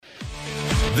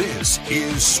This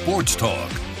is Sports Talk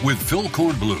with Phil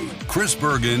Kornblut, Chris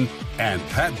Bergen, and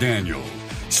Pat Daniel.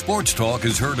 Sports Talk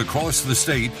is heard across the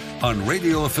state on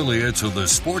radio affiliates of the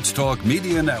Sports Talk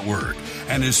Media Network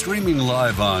and is streaming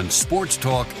live on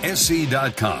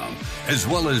sportstalksc.com, as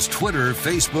well as Twitter,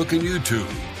 Facebook, and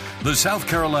YouTube. The South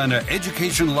Carolina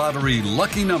Education Lottery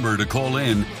lucky number to call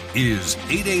in is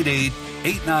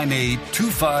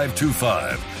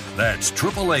 888-898-2525. That's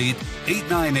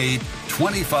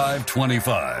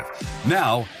 888-898-2525.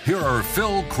 Now, here are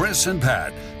Phil, Chris, and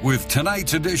Pat with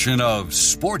tonight's edition of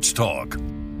Sports Talk.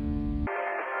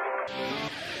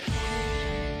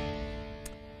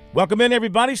 Welcome in,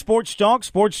 everybody. Sports Talk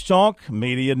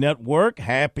Media Network.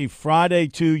 Happy Friday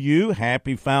to you.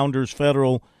 Happy Founders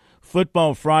Federal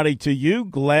Football Friday to you.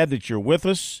 Glad that you're with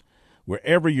us.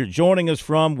 Wherever you're joining us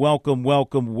from, welcome,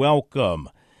 welcome, welcome.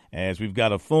 As we've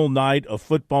got a full night of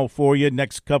football for you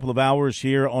next couple of hours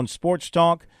here on Sports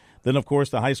Talk. Then, of course,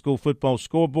 the high school football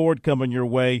scoreboard coming your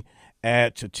way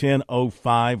at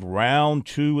 10:05. Round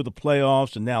 2 of the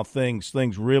playoffs, and now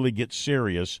things really get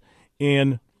serious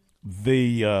in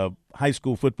the high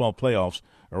school football playoffs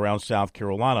around South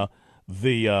Carolina.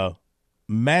 The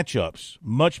matchups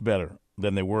much better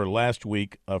than they were last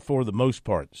week for the most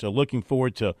part. So looking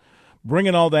forward to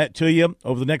bringing all that to you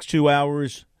over the next 2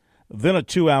 hours, then a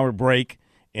 2-hour break,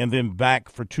 and then back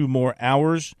for 2 more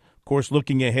hours. Of course,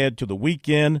 looking ahead to the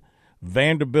weekend,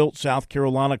 Vanderbilt, South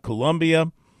Carolina,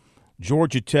 Columbia,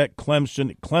 Georgia Tech,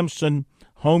 Clemson,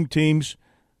 home teams,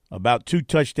 about 2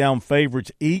 touchdown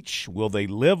favorites each. Will they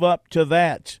live up to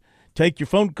that? Take your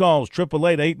phone calls,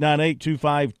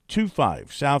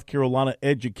 888-898-2525. South Carolina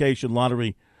Education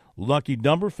Lottery lucky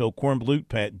number. Phil Kornblut,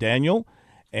 Pat Daniel,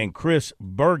 and Chris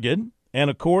Bergen. And,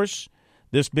 of course,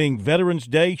 this being Veterans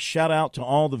Day, shout out to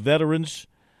all the veterans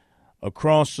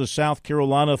across South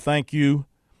Carolina. Thank you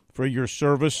for your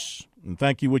service, and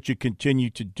thank you what you continue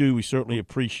to do. We certainly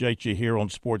appreciate you here on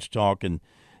Sports Talk, and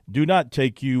do not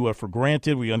take you for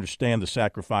granted. We understand the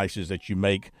sacrifices that you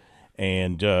make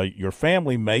and your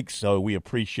family makes, so we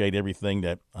appreciate everything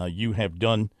that you have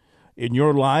done in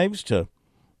your lives to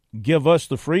give us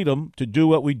the freedom to do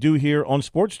what we do here on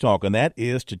Sports Talk, and that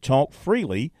is to talk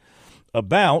freely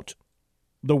about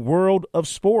the world of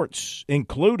sports,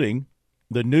 including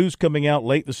the news coming out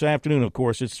late this afternoon. Of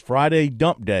course, it's Friday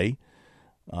dump day.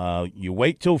 You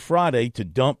wait till Friday to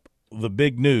dump the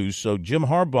big news. So Jim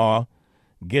Harbaugh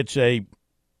gets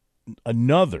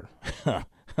another.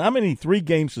 How many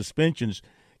 3-game suspensions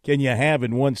can you have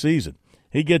in one season?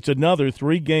 He gets another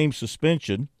 3-game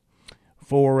suspension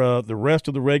for the rest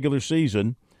of the regular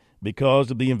season because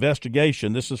of the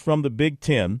investigation. This is from the Big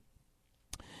Ten.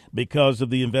 Because of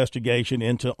the investigation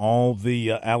into all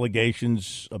the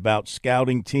allegations about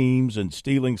scouting teams and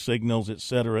stealing signals, et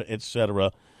cetera, et cetera.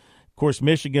 Of course,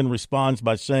 Michigan responds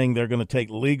by saying they're going to take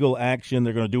legal action.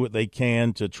 They're going to do what they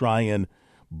can to try and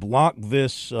block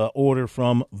this order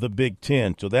from the Big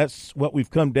Ten. So that's what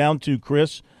we've come down to,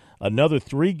 Chris. Another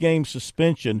 3-game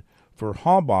suspension for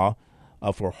Harbaugh,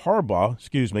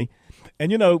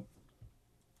 And, you know,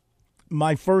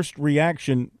 my first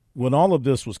reaction when all of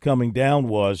this was coming down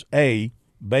was, A,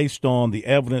 based on the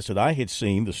evidence that I had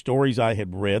seen, the stories I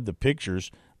had read, the pictures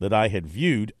that I had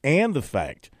viewed, and the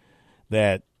fact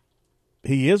that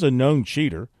he is a known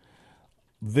cheater,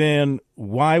 then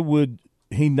why would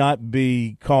he not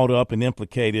be caught up and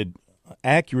implicated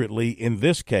accurately in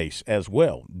this case as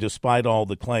well, despite all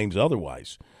the claims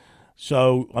otherwise?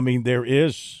 So, I mean,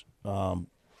 there's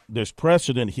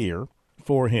precedent here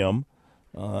for him,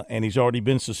 and he's already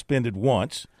been suspended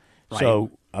once. Right.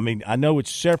 So, I mean, I know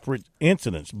it's separate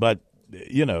incidents, but,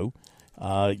 you know,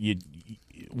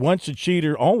 once a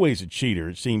cheater, always a cheater,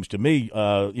 it seems to me.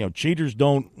 Cheaters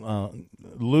don't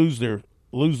lose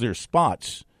their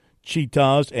spots,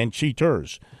 cheetahs and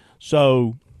cheaters.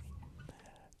 So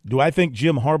do I think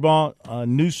Jim Harbaugh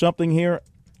knew something here?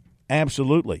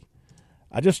 Absolutely.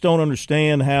 I just don't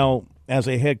understand how, as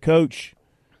a head coach,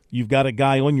 you've got a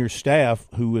guy on your staff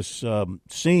who is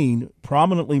seen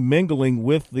prominently mingling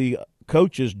with the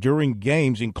coaches during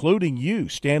games, including you,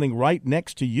 standing right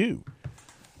next to you.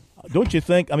 Don't you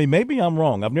think? I mean, maybe I'm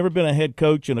wrong. I've never been a head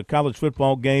coach in a college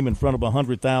football game in front of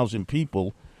 100,000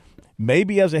 people.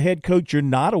 Maybe as a head coach, you're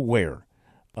not aware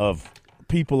of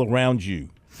people around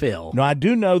you. Phil. Now, I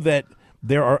do know that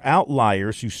there are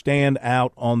outliers who stand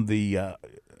out on the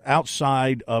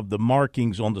outside of the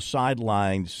markings on the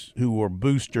sidelines who are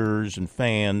boosters and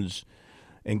fans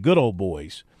and good old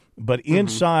boys. But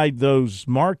inside those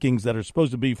markings that are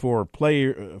supposed to be for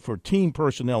team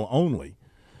personnel only,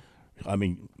 I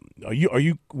mean, are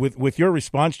you with your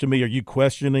response to me, are you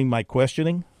questioning my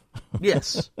questioning?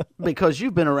 Yes, because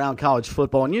you've been around college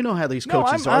football, and you know how these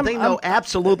coaches are. They know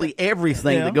absolutely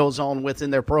everything that goes on within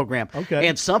their program. Okay.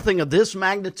 And something of this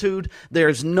magnitude,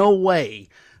 there's no way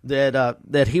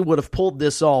that he would have pulled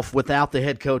this off without the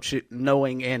head coach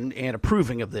knowing and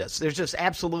approving of this. There's just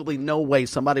absolutely no way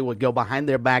somebody would go behind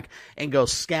their back and go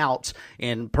scout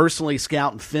and personally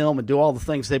scout and film and do all the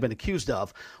things they've been accused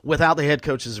of without the head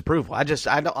coach's approval. I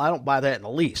don't buy that in the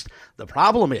least. The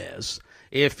problem is,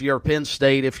 if you're Penn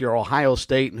State, if you're Ohio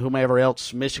State, and whomever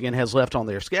else Michigan has left on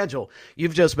their schedule,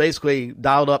 you've just basically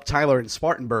dialed up Tyler and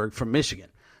Spartanburg from Michigan,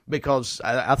 because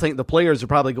I think the players are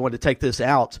probably going to take this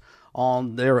out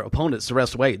on their opponents the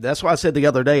rest of the way. That's why I said the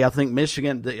other day, I think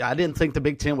Michigan, I didn't think the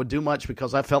Big Ten would do much,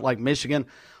 because I felt like Michigan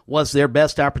was their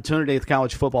best opportunity at the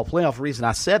college football playoff. The reason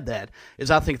I said that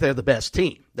is I think they're the best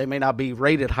team. They may not be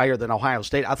rated higher than Ohio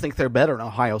State. I think they're better than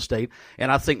Ohio State, and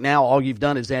I think now all you've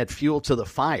done is add fuel to the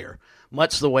fire,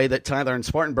 much the way that Tyler and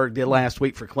Spartanburg did last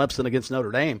week for Clemson against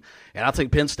Notre Dame. And I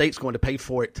think Penn State's going to pay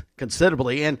for it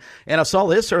considerably. And I saw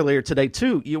this earlier today,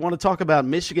 too. You want to talk about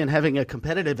Michigan having a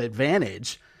competitive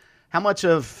advantage. How much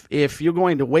of, if you're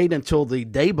going to wait until the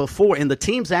day before, and the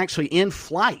team's actually in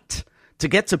flight to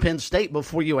get to Penn State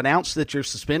before you announce that you're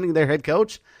suspending their head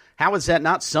coach, how is that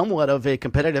not somewhat of a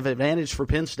competitive advantage for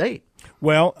Penn State?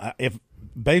 Well, if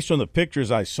based on the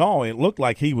pictures I saw, it looked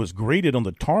like he was greeted on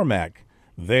the tarmac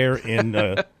there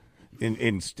in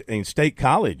State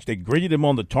College. They greeted him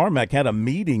on the tarmac, had a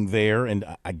meeting there, and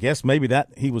I guess maybe that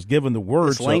he was given the word.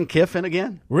 It's Lane Kiffin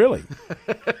again? Really?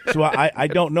 So I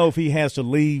don't know if he has to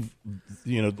leave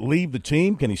the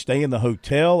team. Can he stay in the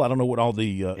hotel? I don't know what all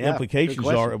the implications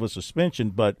are of a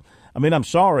suspension, but I mean, I'm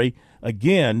sorry.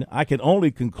 Again, I can only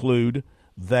conclude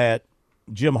that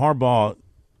Jim Harbaugh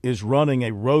is running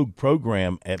a rogue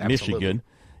program at Michigan.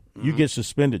 Mm-hmm. You get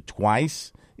suspended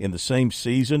twice in the same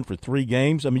season for 3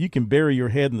 games. I mean, you can bury your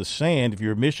head in the sand if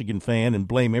you're a Michigan fan and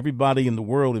blame everybody in the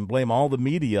world and blame all the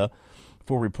media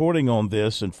for reporting on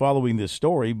this and following this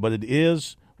story, but it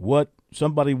is what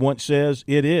somebody once says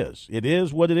it is. It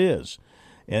is what it is.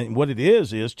 And what it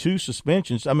is 2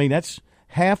 suspensions. I mean, that's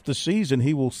half the season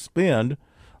he will spend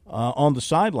on the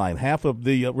sideline, half of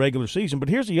the regular season. But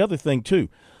here's the other thing, too.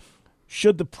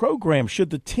 Should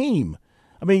the team,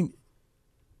 I mean,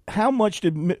 how much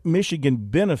did Michigan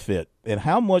benefit, and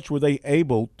how much were they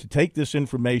able to take this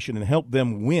information and help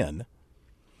them win?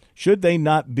 Should they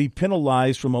not be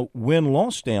penalized from a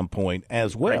win-loss standpoint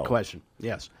as well? Great question,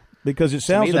 yes. Because it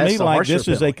sounds to me like this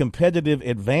is a competitive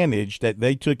advantage that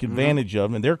they took advantage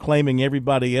of, and they're claiming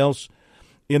everybody else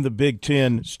in the Big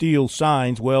Ten steals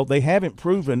signs. Well, they haven't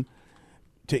proven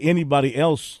to anybody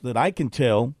else that I can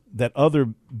tell that other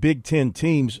Big Ten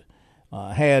teams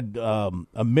had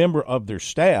a member of their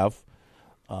staff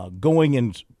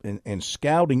going and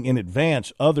scouting in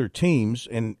advance other teams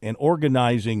and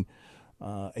organizing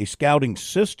a scouting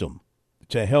system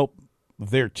to help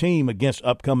their team against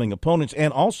upcoming opponents,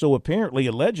 and also apparently,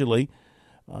 allegedly,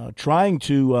 trying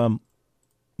to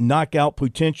knock out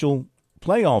potential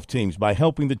playoff teams by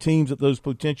helping the teams that those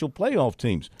potential playoff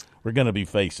teams were going to be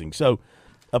facing. So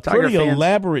a pretty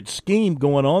elaborate scheme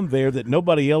going on there that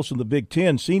nobody else in the Big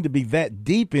Ten seemed to be that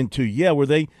deep into. Yeah, were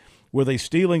they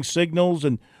stealing signals,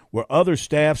 and were other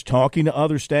staffs talking to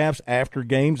other staffs after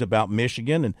games about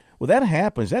Michigan? And well, that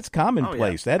happens. That's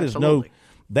commonplace. That is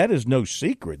no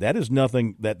secret. That is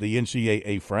nothing that the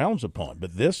NCAA frowns upon.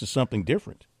 But this is something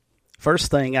different.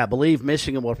 First thing, I believe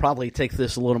Michigan will probably take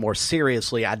this a little more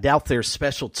seriously. I doubt their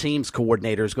special teams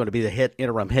coordinator is going to be the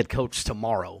interim head coach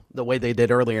tomorrow, the way they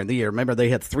did earlier in the year. Remember, they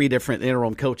had 3 different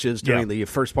interim coaches during the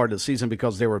first part of the season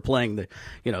because they were playing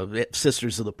the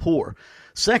Sisters of the Poor.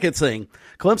 Second thing,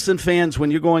 Clemson fans,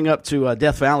 when you're going up to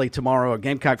Death Valley tomorrow, or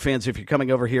Gamecock fans, if you're coming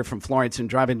over here from Florence and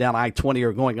driving down I-20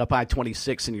 or going up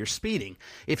I-26 and you're speeding,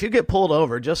 if you get pulled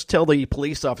over, just tell the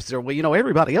police officer, well,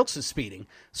 everybody else is speeding.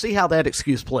 See how that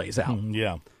excuse plays out.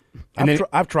 Yeah.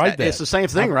 I've tried that. It's the same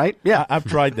thing, right? Yeah. I've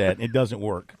tried that. It doesn't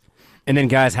work. And then,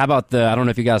 guys, how about I don't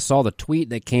know if you guys saw the tweet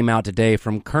that came out today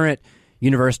from current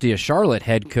University of Charlotte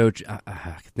head coach,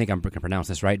 I think I'm going to pronounce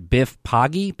this right, Biff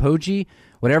Poggi,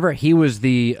 whatever. He was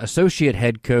the associate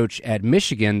head coach at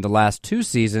Michigan the last 2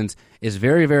 seasons, is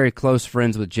very, very close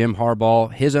friends with Jim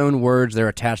Harbaugh. His own words, they're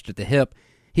attached at the hip.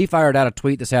 He fired out a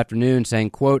tweet this afternoon saying,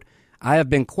 quote, "I have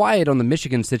been quiet on the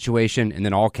Michigan situation," and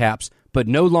then all caps, "but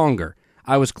no longer.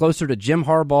 I was closer to Jim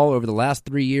Harbaugh over the last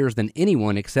 3 years than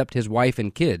anyone except his wife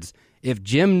and kids. If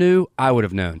Jim knew, I would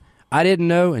have known. I didn't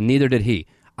know, and neither did he.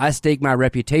 I stake my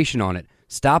reputation on it.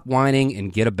 Stop whining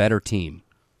and get a better team."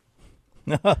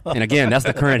 And again, that's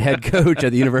the current head coach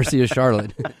at the University of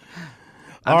Charlotte.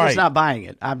 I'm just not buying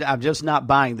it. I'm just not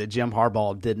buying that Jim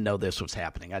Harbaugh didn't know this was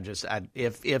happening.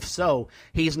 If so,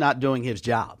 he's not doing his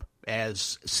job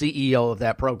as CEO of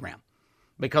that program.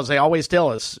 Because they always tell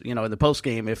us, in the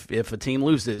postgame, if a team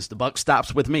loses, the buck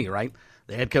stops with me, right?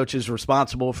 The head coach is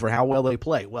responsible for how well they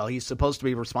play. Well, he's supposed to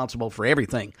be responsible for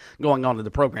everything going on in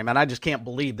the program. And I just can't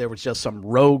believe there was just some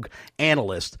rogue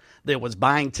analyst that was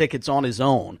buying tickets on his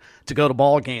own to go to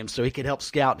ball games so he could help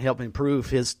scout and help improve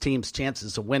his team's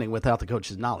chances of winning without the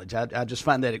coach's knowledge. I just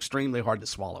find that extremely hard to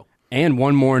swallow. And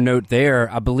one more note there.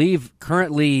 I believe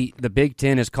currently the Big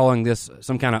Ten is calling this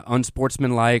some kind of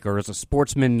unsportsmanlike or as a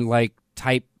sportsmanlike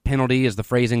type penalty is the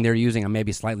phrasing they're using. I may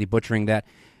be slightly butchering that.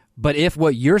 But if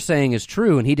what you're saying is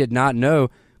true and he did not know,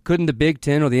 couldn't the Big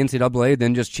Ten or the NCAA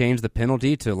then just change the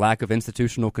penalty to lack of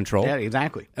institutional control? Yeah,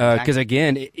 exactly. Because,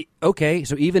 again, okay,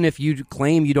 so even if you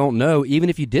claim you don't know, even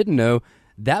if you didn't know,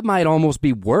 that might almost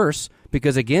be worse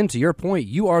because, again, to your point,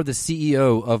 you are the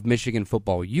CEO of Michigan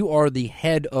football. You are the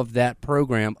head of that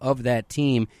program, of that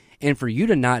team. And for you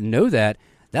to not know that,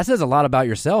 that says a lot about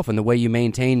yourself and the way you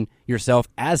maintain yourself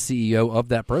as CEO of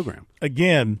that program.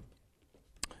 Again,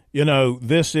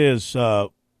 this is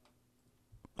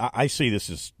I see this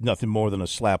as nothing more than a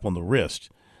slap on the wrist.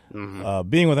 Mm-hmm.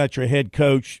 Being without your head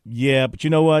coach, yeah, but you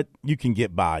know what? You can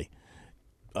get by.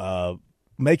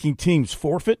 Making teams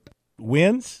forfeit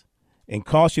wins and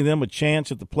costing them a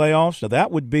chance at the playoffs, now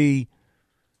that would be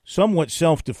somewhat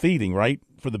self-defeating, right,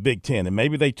 for the Big Ten. And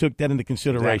maybe they took that into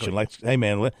consideration. Exactly. Like, hey,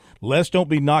 man, let's don't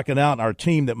be knocking out our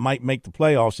team that might make the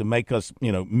playoffs and make us,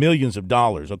 millions of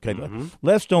dollars. Okay, mm-hmm.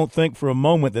 Let's don't think for a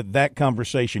moment that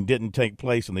conversation didn't take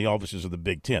place in the offices of the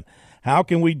Big Ten. How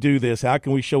can we do this? How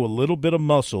can we show a little bit of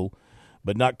muscle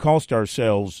but not cost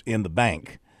ourselves in the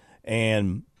bank?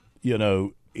 And,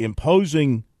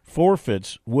 imposing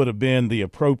forfeits would have been the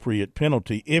appropriate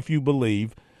penalty if you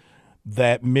believe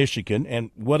that Michigan, and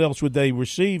what else would they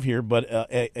receive here but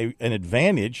an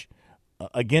advantage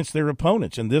against their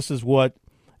opponents. And this is what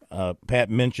Pat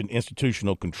mentioned,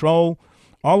 institutional control,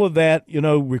 all of that,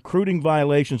 recruiting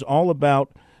violations, all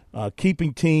about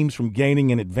keeping teams from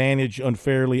gaining an advantage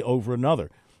unfairly over another.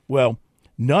 Well,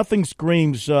 nothing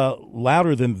screams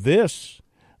louder than this,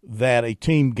 that a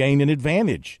team gained an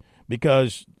advantage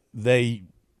because they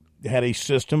had a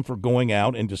system for going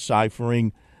out and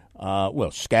deciphering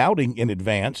scouting in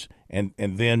advance and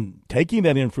then taking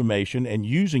that information and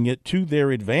using it to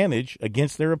their advantage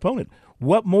against their opponent.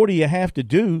 What more do you have to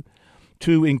do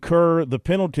to incur the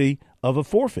penalty of a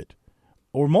forfeit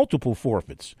or multiple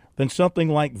forfeits than something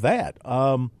like that?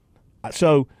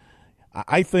 So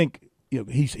I think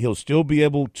he'll still be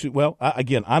able to – well,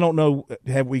 again, I don't know.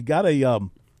 Have we got a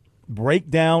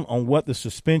breakdown on what the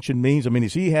suspension means? I mean,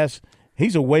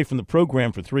 he's away from the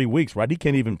program for 3 weeks, right? He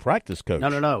can't even practice coach.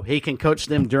 No. He can coach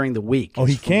them during the week. Oh,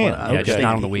 he can? Just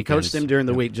not on the weekends. Coach them during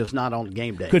the week, just not on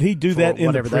game day. Could he do that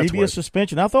in the previous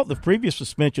suspension? I thought the previous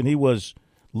suspension he was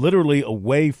literally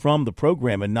away from the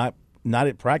program and not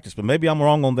at practice, but maybe I'm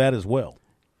wrong on that as well.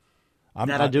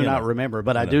 I do not remember,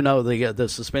 but I do know the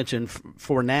suspension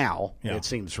for now, It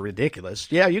seems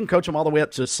ridiculous. Yeah, you can coach them all the way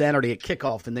up to Saturday at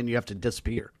kickoff, and then you have to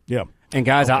disappear. Yeah. And,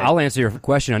 guys, okay. I'll answer your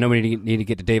question. I know we need to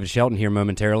get to David Shelton here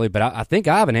momentarily, but I think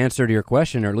I have an answer to your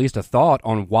question, or at least a thought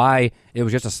on why it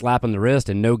was just a slap on the wrist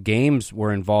and no games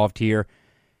were involved here.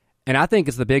 And I think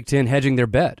it's the Big Ten hedging their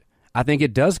bet. I think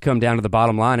it does come down to the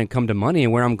bottom line and come to money,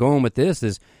 and where I'm going with this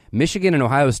is Michigan and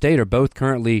Ohio State are both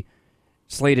currently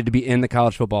slated to be in the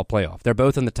college football playoff. They're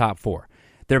both in the top four.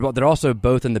 They're also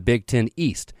both in the Big Ten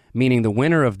East, meaning the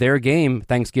winner of their game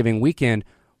Thanksgiving weekend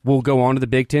will go on to the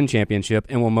Big Ten championship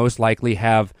and will most likely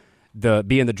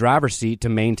be in the driver's seat to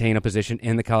maintain a position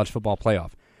in the college football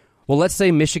playoff. Well, let's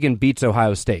say Michigan beats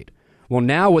Ohio State. Well,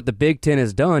 now what the Big Ten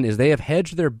has done is they have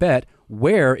hedged their bet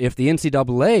where if the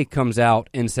NCAA comes out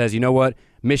and says, you know what,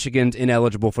 Michigan's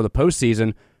ineligible for the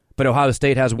postseason, but Ohio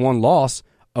State has one loss,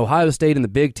 Ohio State and the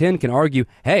Big Ten can argue,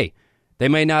 hey, they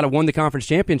may not have won the conference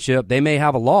championship, they may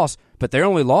have a loss, but their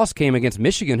only loss came against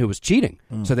Michigan, who was cheating,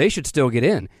 so they should still get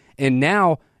in. And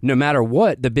now, no matter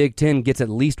what, the Big Ten gets at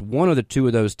least one of the two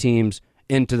of those teams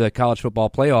into the college football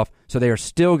playoff, so they are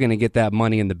still going to get that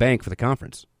money in the bank for the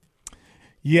conference.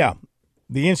 Yeah,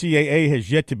 the NCAA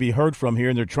has yet to be heard from here,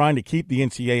 and they're trying to keep the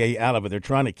NCAA out of it. They're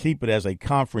trying to keep it as a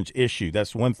conference issue.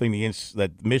 That's one thing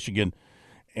that Michigan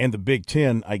and the Big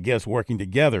Ten, I guess, working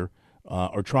together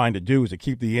are trying to do, is to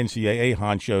keep the NCAA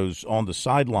honchos on the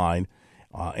sideline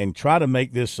and try to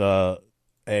make this a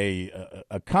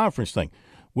conference thing,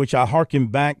 which I hearken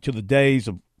back to the days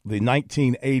of the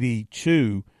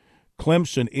 1982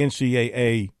 Clemson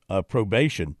NCAA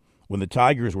probation when the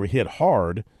Tigers were hit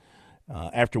hard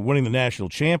after winning the national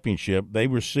championship. They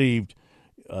received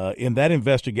in that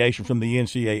investigation from the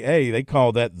NCAA, they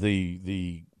call that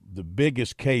the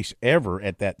biggest case ever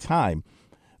at that time.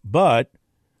 But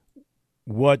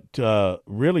what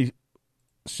really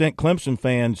sent Clemson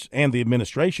fans and the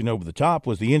administration over the top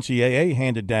was the NCAA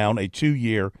handed down a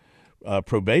 2-year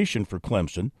probation for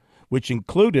Clemson, which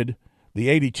included the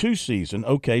 82 season.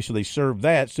 Okay, so they served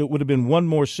that, so it would have been one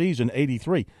more season,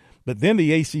 83. But then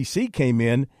the ACC came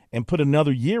in and put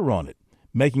another year on it,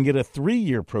 making it a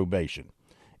 3-year probation.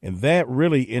 And that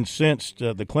really incensed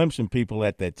the Clemson people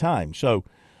at that time. So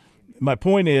my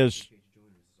point is,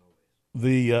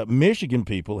 the Michigan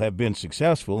people have been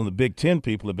successful, and the Big Ten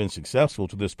people have been successful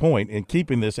to this point in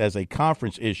keeping this as a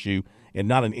conference issue and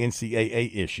not an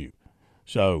NCAA issue.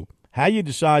 So how you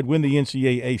decide when the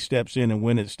NCAA steps in and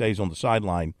when it stays on the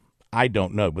sideline, I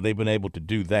don't know. But they've been able to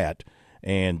do that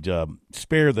and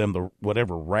spare them the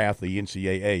whatever wrath the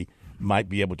NCAA might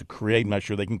be able to create. I'm not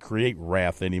sure they can create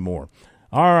wrath anymore.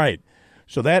 All right.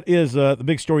 So that is the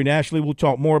big story nationally. We'll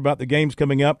talk more about the games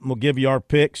coming up, and we'll give you our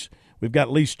picks. We've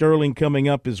got Lee Sterling coming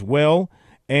up as well,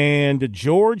 and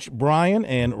George, Brian,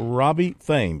 and Robbie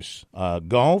Thames.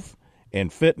 Golf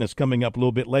and fitness coming up a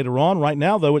little bit later on. Right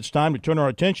now, though, it's time to turn our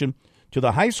attention to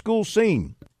the high school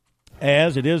scene,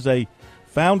 as it is a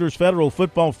Founders Federal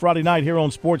Football Friday night here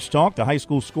on Sports Talk. The high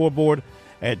school scoreboard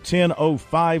at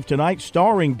 10:05 tonight,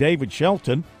 starring David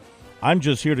Shelton. I'm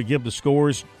just here to give the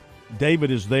scores.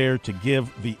 David is there to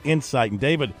give the insight. And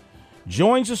David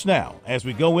joins us now as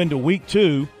we go into week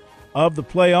 2 of the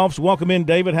playoffs. Welcome in,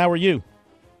 David. How are you?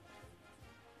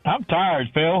 I'm tired,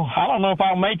 Phil. I don't know if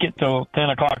I'll make it till 10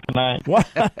 o'clock tonight.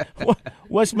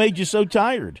 What's made you so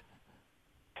tired?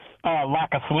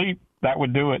 Lack of sleep. That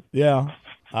would do it. Yeah,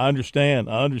 I understand.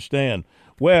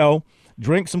 Well,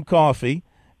 drink some coffee,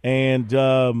 and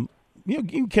you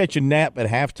can catch a nap at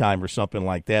halftime or something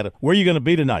like that. Where are you going to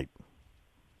be tonight?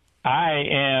 I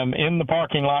am in the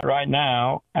parking lot right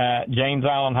now at James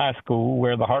Island High School,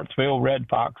 where the Hartsville Red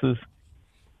Foxes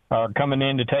are coming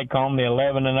in to take on the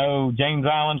 11-0 James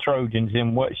Island Trojans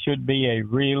in what should be a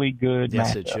really good matchup.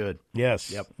 Yes, it should.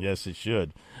 Yes. Yep. Yes, it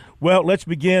should. Well, let's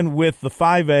begin with the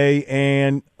 5A,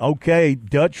 and, okay,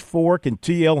 Dutch Fork and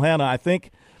TL Hanna. I think,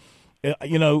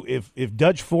 if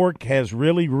Dutch Fork has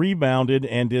really rebounded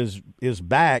and is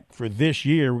back for this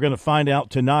year, we're going to find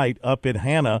out tonight up at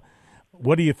Hanna.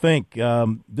 What do you think?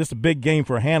 This is a big game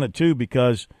for Hanna, too,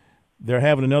 because they're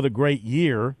having another great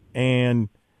year, and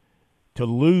to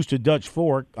lose to Dutch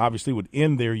Fork obviously would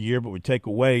end their year, but would take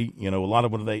away, a lot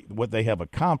of what they have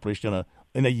accomplished in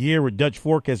a year where Dutch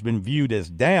Fork has been viewed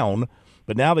as down,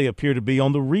 but now they appear to be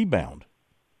on the rebound.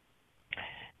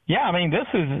 Yeah, I mean, this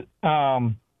is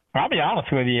I'll be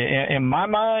honest with you. In my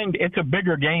mind, it's a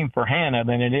bigger game for Hanna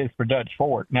than it is for Dutch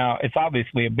Fork. Now, it's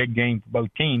obviously a big game for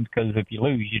both teams because if you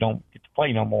lose, you don't get to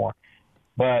play no more.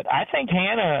 But I think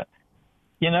Hanna,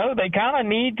 they kind of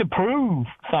need to prove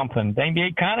something. They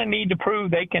kind of need to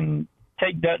prove they can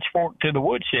take Dutch Fork to the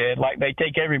woodshed like they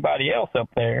take everybody else up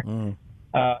there,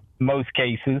 most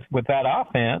cases, with that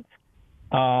offense.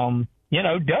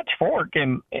 Dutch Fork,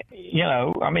 and,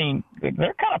 I mean, they're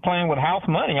kind of playing with house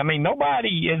money. I mean,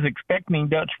 nobody is expecting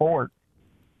Dutch Fork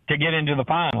to get into the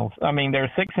finals. I mean,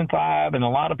 they're 6-5, and a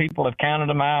lot of people have counted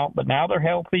them out, but now they're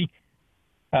healthy.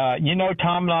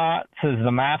 Tom Knotts is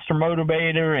the master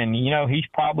motivator, and, he's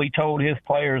probably told his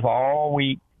players all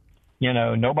week,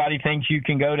 nobody thinks you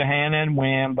can go to Hanna and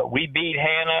win, but we beat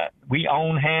Hanna. We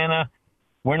own Hanna.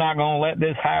 We're not going to let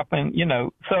this happen,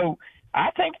 So I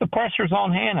think the pressure's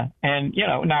on Hanna. And,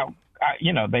 now,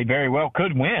 they very well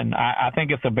could win. I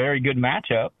think it's a very good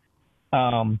matchup.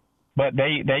 But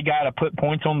they got to put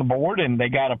points on the board, and they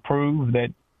got to prove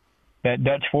that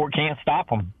Dutch Fork can't stop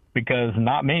them, because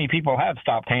not many people have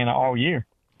stopped Hanna all year.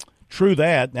 True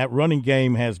that. That running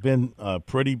game has been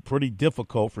pretty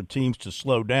difficult for teams to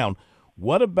slow down.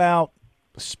 What about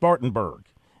Spartanburg?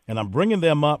 And I'm bringing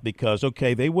them up because,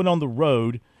 okay, they went on the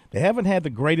road. They haven't had the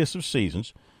greatest of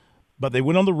seasons, but they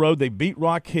went on the road. They beat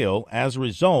Rock Hill. As a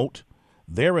result,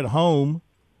 they're at home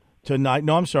tonight.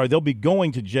 No, I'm sorry. They'll be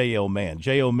going to J.L. Mann.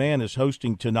 J.L. Mann is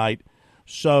hosting tonight.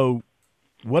 So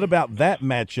what about that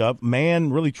matchup?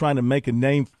 Mann really trying to make a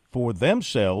name for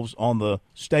themselves on the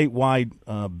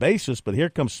statewide basis, but here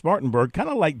comes Spartanburg, kind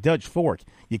of like Dutch Fork.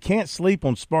 You can't sleep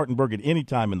on Spartanburg at any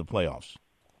time in the playoffs.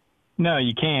 No,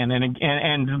 you can. And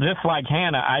just like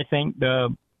Hanna, I think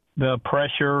the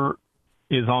pressure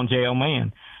is on J.L.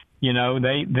 Mann.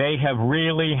 They have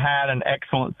really had an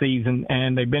excellent season,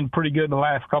 and they've been pretty good the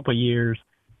last couple of years.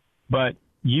 But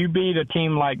you beat a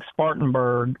team like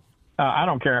Spartanburg, I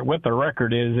don't care what the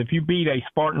record is. If you beat a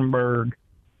Spartanburg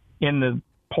in the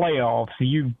playoffs,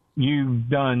 you've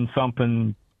done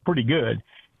something pretty good.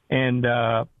 And,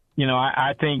 I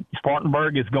think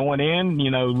Spartanburg is going in,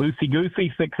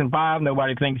 loosey-goosey, 6-5.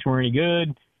 Nobody thinks we're any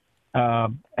good.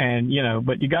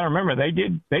 But you got to remember,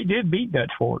 they did beat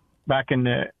Dutch Fork back in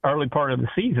the early part of the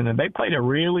season, and they played a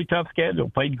really tough schedule.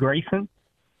 Played Grayson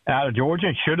out of Georgia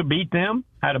and should have beat them.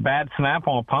 Had a bad snap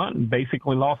on a punt and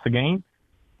basically lost the game.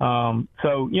 I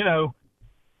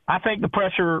think the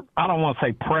pressure, I don't want to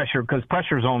say pressure because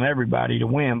pressure's on everybody to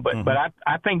win, but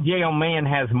I think J.O. Mann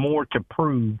has more to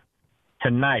prove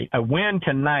tonight. A win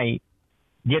tonight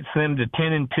gets them to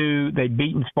 10-2. They've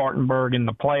beaten Spartanburg in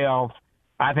the playoffs.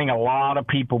 I think a lot of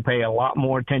people pay a lot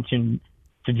more attention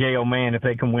to J.O. Mann if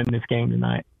they can win this game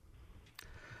tonight.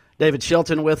 David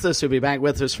Shelton with us. He'll be back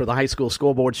with us for the high school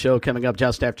scoreboard show coming up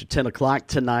just after 10 o'clock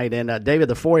tonight. And, David,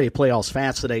 the 4A playoffs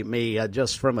fascinate me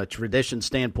just from a tradition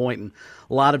standpoint, and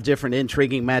a lot of different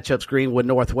intriguing matchups, Greenwood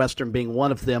Northwestern being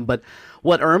one of them. But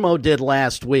what Irmo did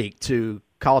last week to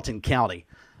Colleton County,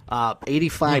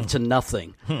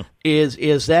 85-0,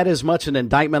 is that as much an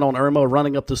indictment on Irmo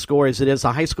running up the score as it is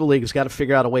the high school league has got to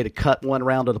figure out a way to cut one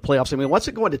round of the playoffs? I mean, what's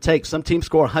it going to take? Some teams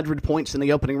score 100 points in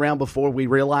the opening round before we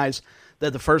realize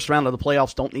that the first round of the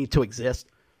playoffs don't need to exist?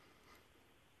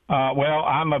 Well,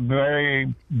 I'm a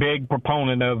very big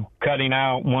proponent of cutting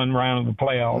out one round of the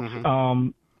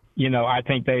playoffs. I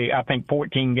think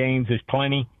 14 games is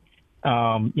plenty.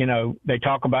 They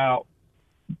talk about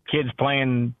kids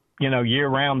playing, year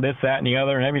round, this, that, and the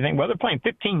other and everything. Well, they're playing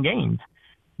 15 games.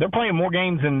 They're playing more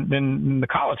games than the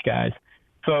college guys.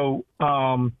 So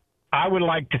I would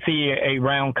like to see a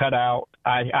round cut out.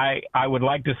 I would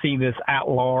like to see this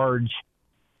at-large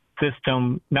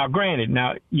system. Now, granted,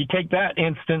 you take that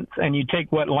instance and you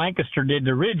take what Lancaster did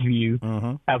to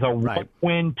Ridgeview as a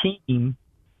one-win team,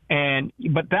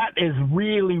 but that is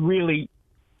really, really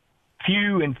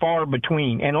few and far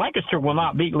between. And Lancaster will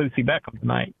not beat Lucy Beckham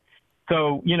tonight.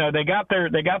 So, they got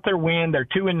their win. They're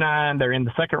 2-9. They're in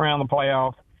the second round of the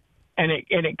playoffs. And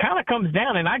it kind of comes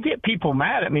down, and I get people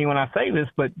mad at me when I say this,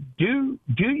 but do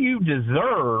you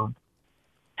deserve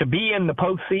to be in the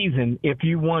postseason if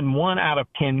you won 1 out of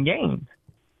 10 games?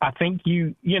 I think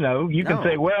you can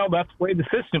say, well, that's the way the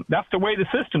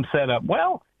system's set up.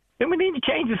 Well, then we need to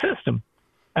change the system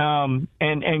and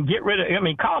get rid of.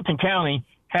 Colleton County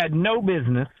had no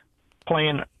business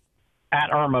playing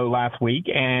at Irmo last week,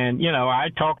 and I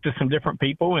talked to some different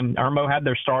people, and Irmo had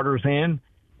their starters in.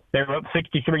 They were up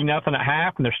 63-0 at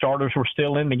half, and their starters were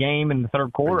still in the game in the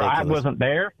third quarter. Ridiculous. I wasn't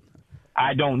there.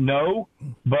 I don't know,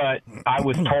 but I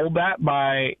was told that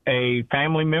by a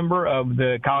family member of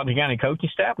the Colleton County coaching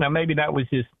staff. Now, maybe that was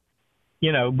just,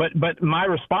 but my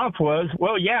response was,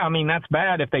 well, yeah, that's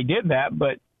bad if they did that,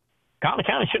 but Colleton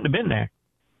County shouldn't have been there.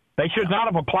 They should not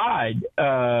have applied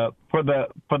for the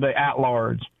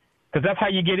at-large, because that's how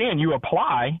you get in. You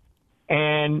apply,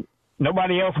 and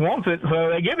nobody else wants it, so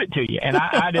they give it to you. And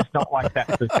I just don't like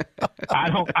that.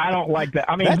 I don't like that.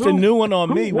 That's a new one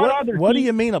on me. What do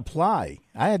you mean apply?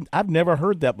 I've never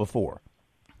heard that before.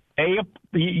 The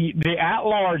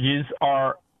at-larges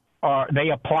are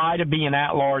they apply to be an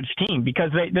at-large team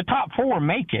because the top 4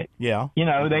 make it. Yeah.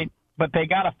 But they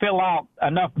got to fill out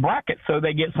enough brackets so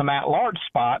they get some at-large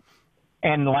spots.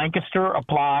 And Lancaster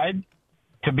applied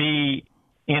to be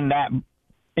in that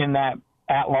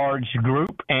at-large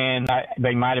group, and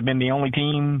they might have been the only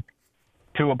team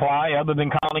to apply other than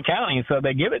Colleton County, so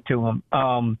they give it to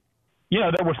them.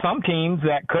 There were some teams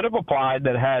that could have applied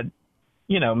that had,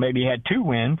 maybe had 2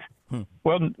 wins.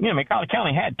 Well, Colleton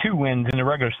County had 2 wins in the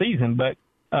regular season, but,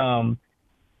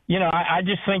 I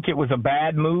just think it was a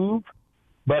bad move,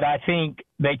 but I think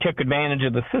they took advantage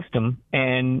of the system,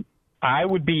 and I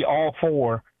would be all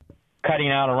for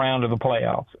cutting out a round of the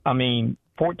playoffs.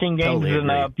 14 games totally is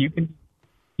enough.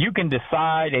 You can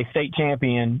decide a state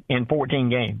champion in 14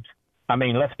 games.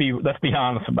 Let's be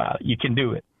honest about it. You can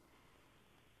do it.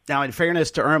 Now, in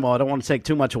fairness to Irmo, I don't want to take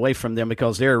too much away from them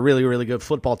because they're a really, really good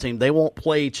football team. They won't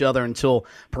play each other until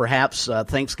perhaps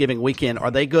Thanksgiving weekend.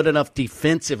 Are they good enough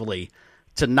defensively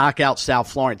to knock out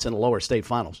South Florence in the lower state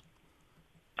finals?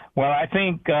 Well, I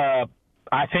think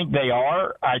they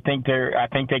are. I think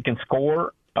they can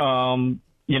score.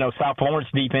 South Florence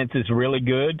defense is really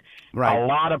good. Right. A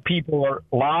lot of people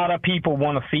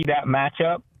want to see that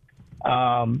matchup.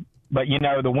 But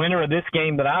the winner of this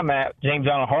game that I'm at, James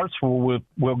Allen Hartsville,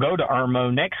 will go to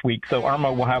Irmo next week. So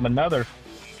Irmo will have another,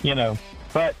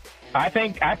 But I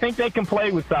think they can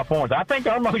play with South Florence. I think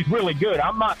Irmo's really good.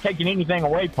 I'm not taking anything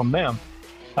away from them.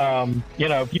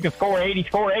 If you can score 80,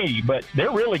 score 80. But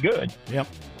they're really good. Yep.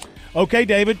 Okay,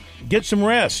 David, get some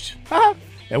rest.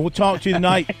 And we'll talk to you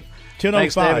tonight.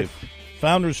 10:05,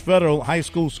 Founders Federal High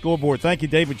School Scoreboard. Thank you,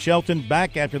 David Shelton.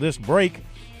 Back after this break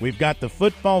We've got the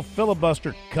football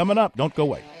filibuster coming up. Don't go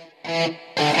away.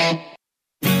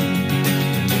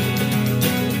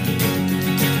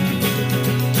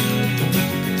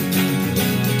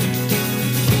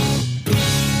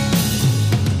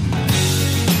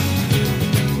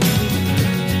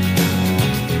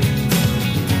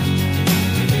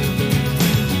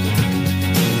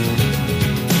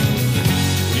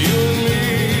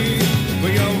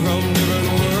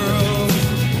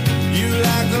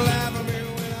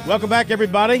 Welcome back,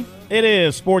 everybody. It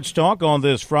is Sports Talk on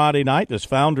this Friday night, this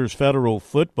Founders Federal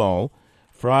Football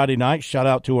Friday night. Shout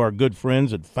out to our good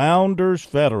friends at Founders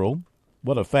Federal.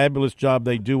 What a fabulous job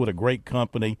they do. What a great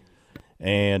company.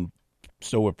 And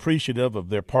so appreciative of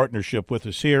their partnership with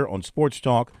us here on Sports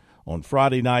Talk on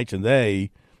Friday nights. And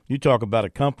you talk about a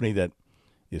company that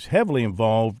is heavily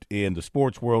involved in the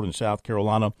sports world in South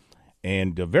Carolina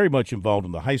and very much involved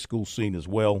in the high school scene as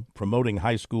well, promoting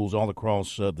high schools all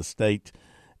across the state.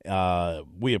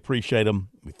 We appreciate them.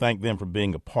 We thank them for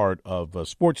being a part of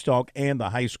Sports Talk and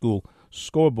the high school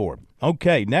scoreboard.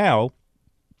 Okay, now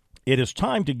it is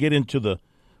time to get into the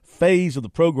phase of the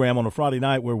program on a Friday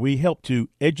night where we help to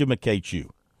edumacate you.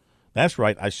 That's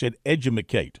right, I said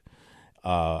edumacate.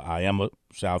 I am a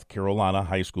South Carolina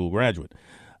high school graduate.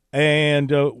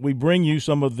 And we bring you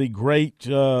some of the great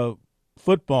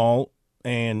football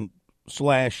and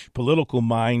 / political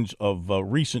minds of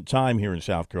recent time here in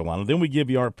South Carolina. Then we give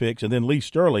you our picks, and then Lee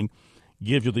Sterling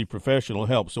gives you the professional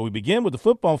help. So we begin with the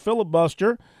football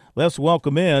filibuster. Let's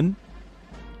welcome in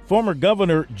former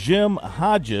Governor Jim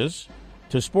Hodges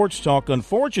to Sports Talk.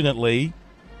 Unfortunately,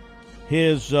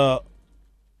 his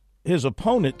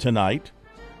opponent tonight,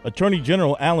 Attorney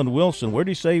General Alan Wilson, where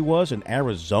did he say he was? In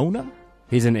Arizona?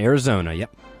 He's in Arizona,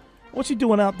 yep. What's he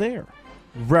doing out there?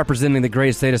 Representing the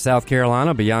great state of South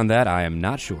Carolina. Beyond that, I am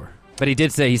not sure. But he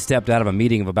did say he stepped out of a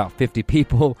meeting of about 50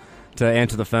 people to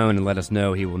answer the phone and let us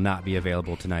know he will not be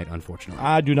available tonight, unfortunately.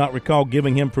 I do not recall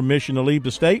giving him permission to leave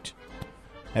the state.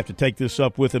 Have to take this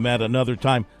up with him at another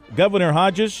time. Governor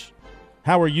Hodges,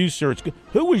 how are you, sir?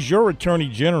 Who was your attorney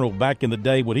general back in the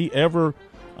day? Would he ever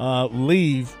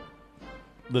leave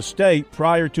the state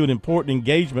prior to an important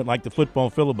engagement like the football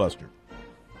filibuster?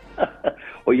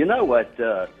 Well, you know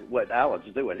what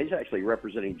Alan's doing? He's actually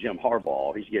representing Jim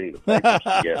Harbaugh. He's getting the papers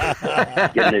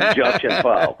together, getting an injunction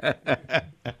filed.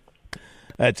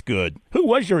 That's good. Who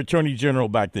was your attorney general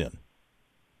back then?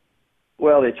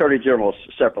 Well, the attorney general is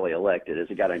separately elected is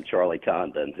a guy named Charlie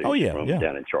Condon, who's from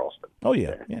down in Charleston. Oh,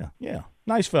 yeah.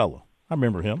 Nice fellow. I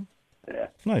remember him. Yeah.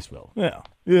 Nice fellow.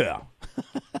 Yeah.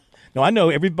 No, I know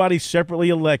everybody's separately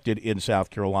elected in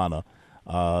South Carolina.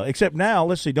 Except now,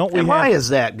 let's see, don't we? And why is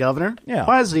that, Governor? Yeah.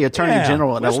 Why is the Attorney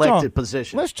General an elected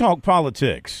position? Let's talk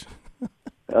politics.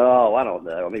 Oh, I don't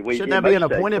know. I mean, shouldn't that be an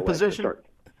appointed position?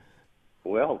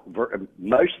 Well,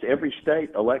 every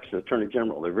state elects an Attorney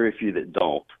General. There are very few that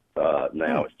don't.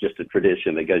 Now it's just a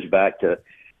tradition that goes back to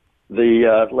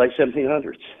the late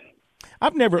 1700s.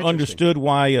 I've never understood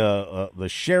why the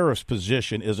sheriff's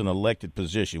position is an elected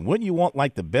position. Wouldn't you want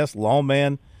like the best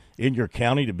lawman in your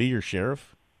county to be your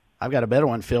sheriff? I've got a better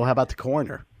one, Phil. How about the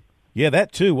coroner? Yeah,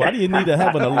 that too. Why do you need to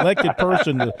have an elected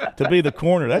person to be the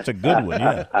coroner? That's a good one,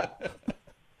 yeah.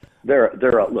 There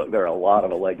are a lot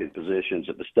of elected positions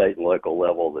at the state and local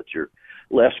level that you're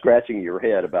left scratching your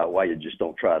head about why you just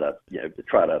don't try to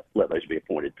let those be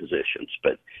appointed positions.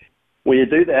 But when you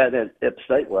do that at the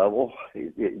state level,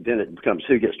 then it becomes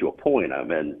who gets to appoint them,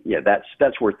 and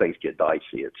that's where things get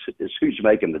dicey. It's who's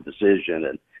making the decision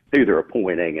and who they're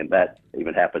appointing, and that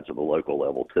even happens at the local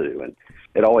level too. And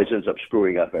it always ends up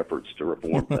screwing up efforts to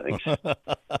reform things.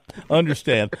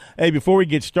 Understand. Hey, before we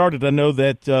get started, I know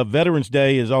that Veterans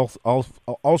Day is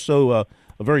also a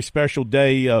very special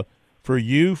day for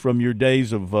you from your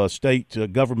days of state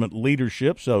government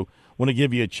leadership. So I want to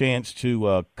give you a chance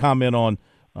to comment on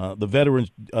the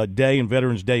Veterans Day and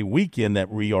Veterans Day weekend that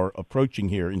we are approaching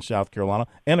here in South Carolina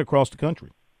and across the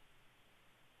country.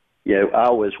 Yeah, I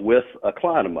was with a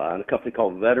client of mine, a company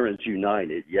called Veterans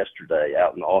United, yesterday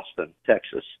out in Austin,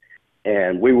 Texas,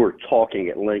 and we were talking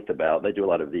at length about, they do a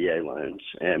lot of VA loans,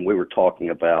 and we were talking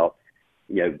about,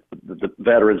 the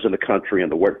veterans in the country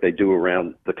and the work they do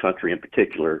around the country, in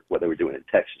particular, what they were doing in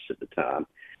Texas at the time.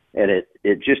 And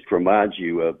it just reminds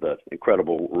you of the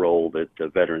incredible role that the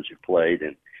veterans have played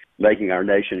in making our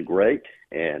nation great,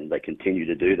 and they continue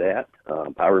to do that.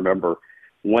 I remember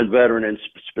one veteran, and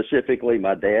specifically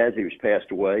my dad, who's passed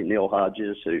away, Neil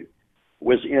Hodges, who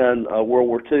was in World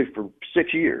War II for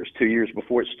 6 years, 2 years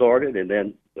before it started, and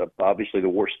then obviously the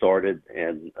war started,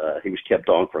 and he was kept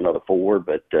on for another 4,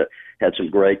 but had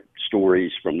some great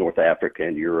stories from North Africa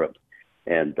and Europe,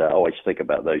 and I always think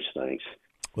about those things.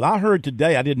 Well, I heard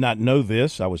today, I did not know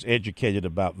this. I was educated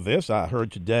about this. I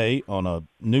heard today on a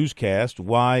newscast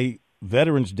why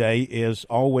Veterans Day is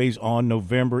always on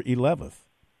November 11th.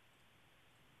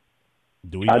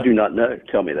 I do not know.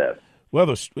 Tell me that.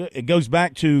 Well, it goes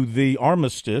back to the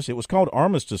armistice. It was called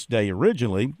Armistice Day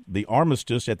originally, the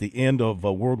armistice at the end of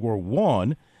World War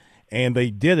I, and they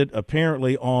did it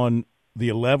apparently on the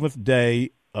 11th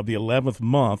day of the 11th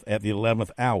month at the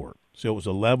 11th hour. So it was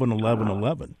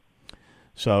 11/11/11.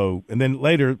 So, and then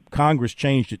later Congress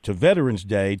changed it to Veterans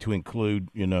Day to include,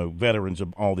 veterans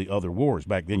of all the other wars.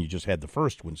 Back then you just had the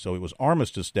first one. So it was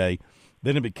Armistice Day,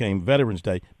 then it became Veterans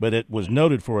Day, but it was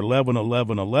noted for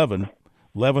 11/11/11,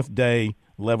 11th day,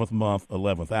 11th month,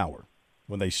 11th hour,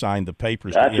 when they signed the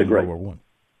papers to end World War I.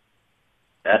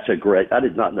 That's a great. I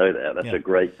did not know that. That's a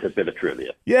great bit of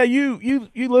trivia. Yeah, you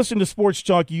listen to Sports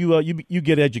Talk. You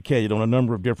get educated on a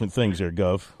number of different things there,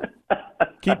 Gov.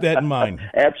 Keep that in mind.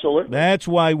 Absolutely. That's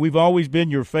why we've always been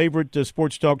your favorite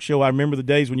Sports Talk show. I remember the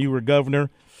days when you were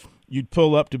governor. You'd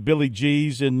pull up to Billy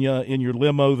G's in your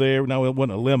limo there. No, it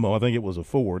wasn't a limo. I think it was a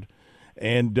Ford.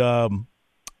 And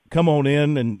come on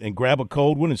in and grab a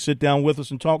cold one and sit down with us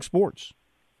and talk sports.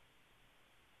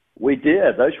 We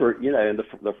did. Those were, in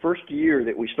the first year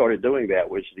that we started doing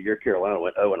that was the year Carolina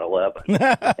went 0-11,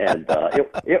 and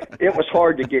it was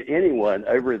hard to get anyone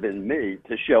other than me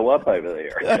to show up over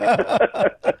there.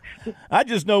 I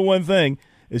just know one thing: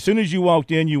 as soon as you walked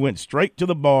in, you went straight to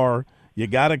the bar. You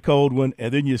got a cold one,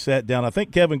 and then you sat down. I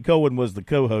think Kevin Cohen was the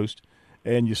co-host,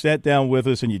 and you sat down with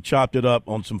us and you chopped it up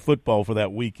on some football for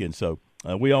that weekend. So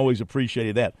we always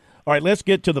appreciated that. All right, let's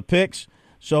get to the picks.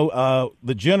 So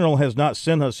the general has not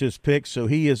sent us his picks, so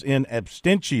he is in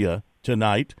absentia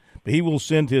tonight. But he will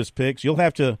send his picks. You'll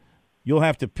have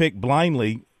to pick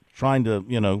blindly, trying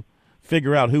to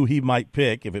figure out who he might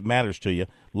pick if it matters to you.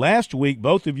 Last week,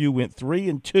 both of you went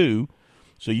 3-2,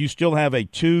 so you still have a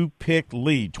 2-pick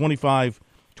lead.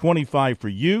 25-25 for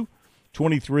you,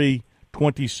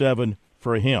 23-27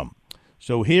 for him.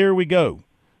 So here we go.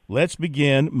 Let's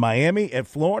begin. Miami at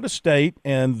Florida State,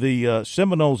 and the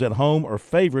Seminoles at home are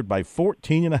favored by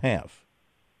 14.5.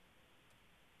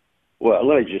 Well,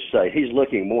 let me just say, he's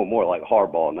looking more and more like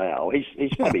Harbaugh now.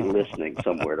 He's probably listening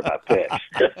somewhere to my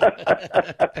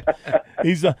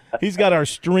picks. He's got our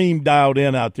stream dialed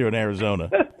in out there in Arizona.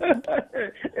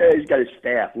 He's got his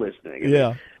staff listening.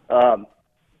 Yeah.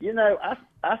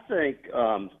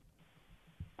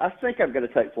 I think I'm going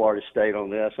to take Florida State on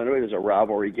this. I know it is a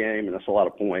rivalry game, and that's a lot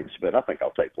of points, but I think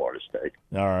I'll take Florida State.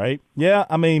 All right. Yeah,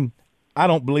 I mean, I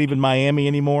don't believe in Miami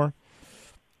anymore.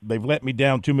 They've let me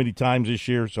down too many times this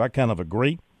year, so I kind of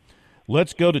agree.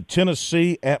 Let's go to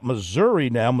Tennessee at Missouri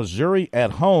now. Missouri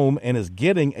at home and is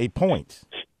getting a point.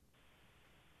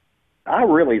 I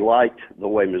really liked the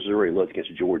way Missouri looked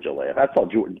against Georgia last. I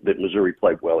thought that Missouri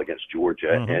played well against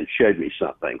Georgia and showed me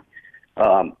something.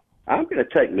 I'm going to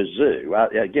take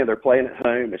Mizzou. Again, they're playing at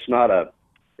home. It's not a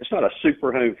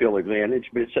super home field advantage,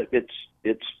 but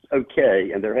it's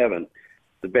okay, and they're having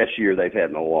the best year they've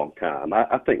had in a long time.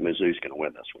 I think Mizzou's going to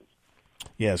win this one.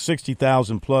 Yeah,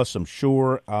 60,000 plus, I'm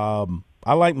sure.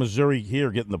 I like Missouri here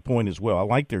getting the point as well. I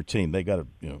like their team. They got a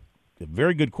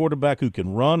very good quarterback who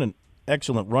can run, an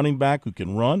excellent running back who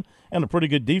can run, and a pretty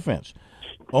good defense.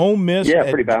 Ole Miss,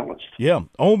 pretty balanced. Yeah,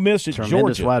 Ole Miss at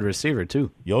Tremendous Georgia. wide receiver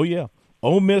too. Oh yeah.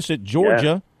 Ole Miss at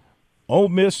Georgia. Yeah. Ole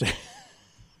Miss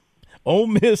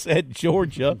at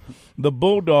Georgia. The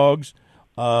Bulldogs,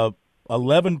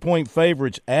 11-point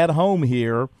favorites at home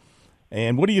here.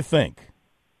 And what do you think?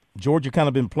 Georgia kind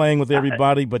of been playing with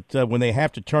everybody, but when they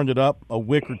have to turn it up a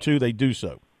wick or two, they do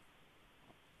so.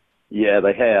 Yeah,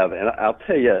 they have. And I'll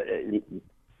tell you,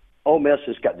 Ole Miss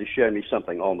has got to show me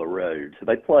something on the road.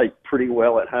 They play pretty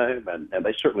well at home, and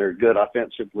they certainly are good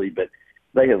offensively, but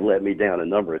they have let me down a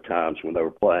number of times when they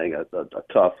were playing a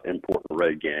tough, important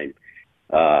road game.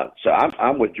 So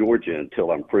I'm with Georgia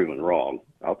until I'm proven wrong.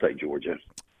 I'll take Georgia.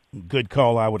 Good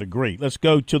call. I would agree. Let's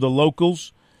go to the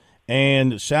locals.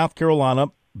 And South Carolina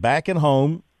back at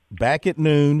home, back at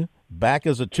noon, back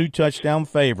as a 2-touchdown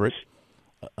favorite,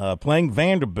 playing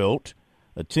Vanderbilt,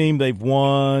 a team they've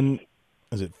won,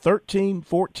 is it 13,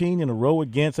 14 in a row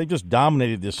against? They just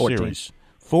dominated this 14. series.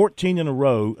 14 in a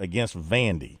row against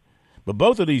Vandy. But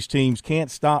both of these teams can't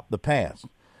stop the pass.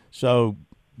 So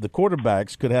the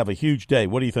quarterbacks could have a huge day.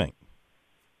 What do you think?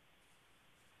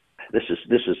 This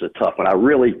is a tough one. I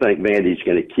really think Vandy's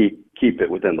going to keep it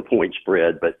within the point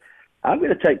spread, but I'm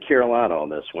going to take Carolina on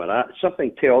this one.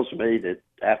 Something tells me that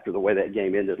after the way that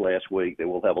game ended last week, that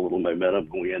we'll have a little momentum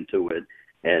going into it,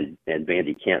 and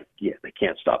Vandy can't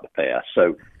stop the pass.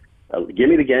 So give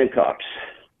me the Gamecocks.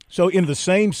 So in the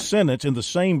same sentence, in the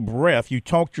same breath, you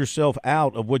talked yourself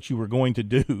out of what you were going to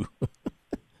do.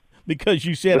 Because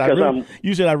you said,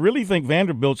 I really think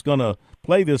Vanderbilt's going to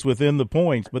play this within the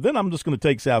points, but then I'm just going to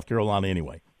take South Carolina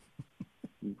anyway.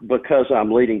 Because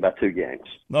I'm leading by 2 games.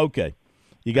 Okay.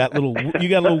 You got a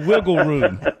little wiggle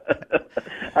room.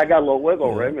 I got a little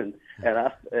wiggle room, and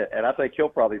I think he'll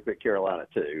probably pick Carolina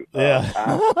too. Yeah.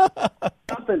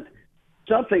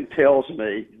 Something tells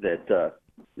me that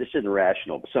this isn't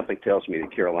rational, but something tells me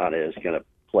that Carolina is going to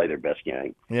play their best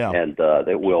game. Yeah. And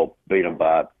that we'll beat them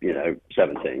by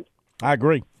 17. I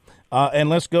agree. And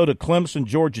let's go to Clemson,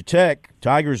 Georgia Tech.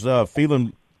 Tigers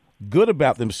feeling good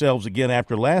about themselves again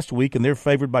after last week, and they're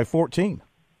favored by 14.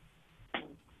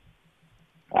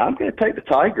 I'm going to take the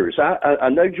Tigers. I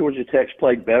know Georgia Tech's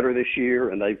played better this year,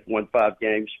 and they've won 5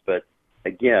 games. But,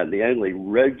 again, the only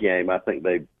road game I think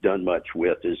they've done much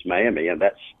with is Miami, and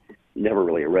that's never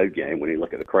really a road game when you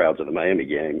look at the crowds of the Miami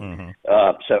game. Mm-hmm.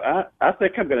 So I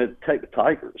think I'm going to take the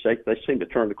Tigers. They seem to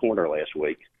turn the corner last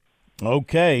week.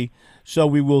 Okay, so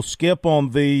we will skip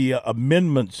on the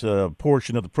amendments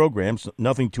portion of the program. So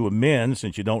nothing to amend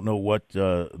since you don't know what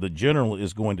the general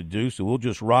is going to do. So we'll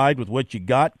just ride with what you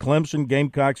got. Clemson,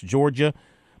 Gamecocks, Georgia,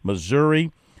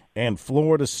 Missouri, and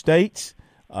Florida State.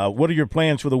 What are your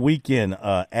plans for the weekend?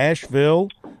 Asheville,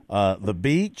 the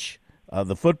beach,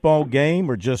 the football game,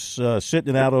 or just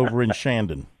sitting out over in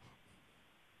Shandon?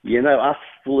 I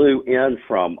flew in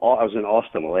I was in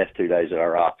Austin the last 2 days at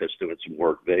our office doing some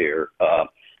work there.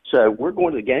 So we're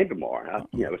going to the game tomorrow.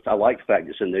 I like the fact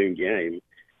it's a noon game.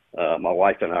 My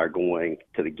wife and I are going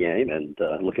to the game and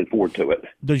looking forward to it.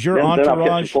 Does your then I'll entourage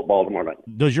catch some football tomorrow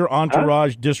night? Does your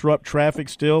entourage disrupt traffic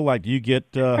still? Like, do you get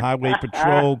highway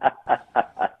patrol,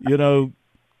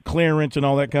 clearance and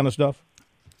all that kind of stuff?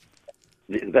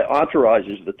 The entourage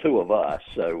is the 2 of us,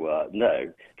 so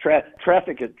no.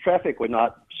 Traffic would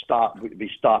not be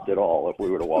stopped at all if we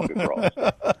were to walk across.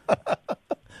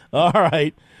 All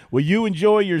right. Well, you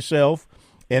enjoy yourself,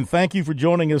 and thank you for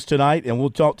joining us tonight, and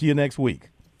we'll talk to you next week.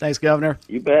 Thanks, Governor.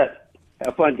 You bet.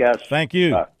 Have fun, guys. Thank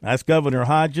you. Bye. That's Governor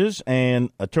Hodges and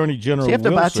Attorney General Wilson. Do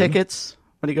you have to Wilson. buy tickets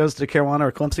when he goes to Carolina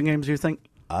or Clemson games, you think?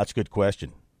 That's a good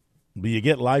question. Do you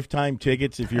get lifetime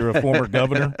tickets if you're a former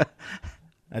governor?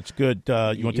 That's good. You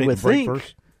want to take the break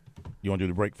first? You want to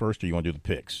do the break first, or you want to do the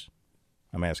picks?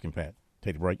 I'm asking Pat.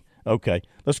 Take the break? Okay.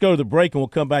 Let's go to the break, and we'll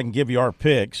come back and give you our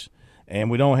picks. And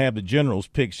we don't have the General's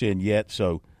picks in yet,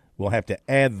 so we'll have to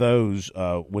add those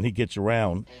when he gets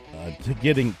around to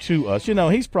getting to us.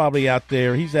 He's probably out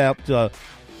there. He's out.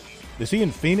 Is he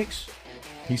in Phoenix?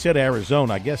 He said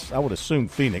Arizona. I guess I would assume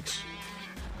Phoenix.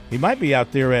 He might be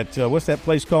out there at, what's that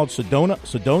place called?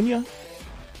 Sedona?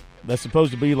 That's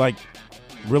supposed to be like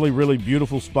really, really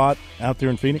beautiful spot out there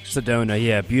in Phoenix. Sedona,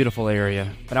 yeah, beautiful area.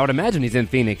 But I would imagine he's in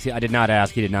Phoenix. I did not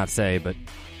ask. He did not say, but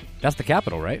that's the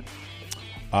capital, right?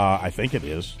 I think it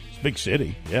is. It's a big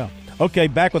city, yeah. Okay,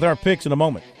 back with our picks in a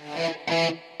moment.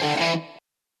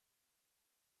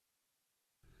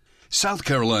 South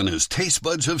Carolina's taste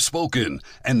buds have spoken,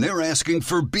 and they're asking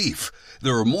for beef.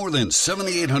 There are more than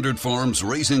 7,800 farms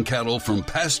raising cattle from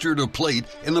pasture to plate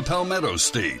in the Palmetto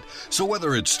State. So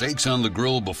whether it's steaks on the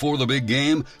grill before the big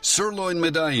game, sirloin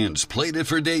medallions plated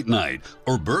for date night,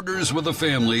 or burgers with a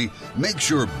family, make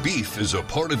sure beef is a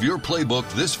part of your playbook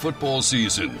this football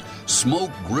season.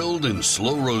 Smoked, grilled, and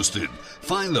slow roasted.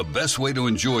 Find the best way to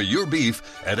enjoy your beef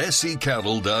at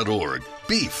scattle.org.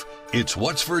 Beef. It's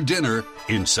what's for dinner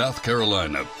in South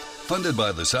Carolina. Funded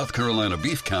by the South Carolina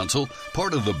Beef Council,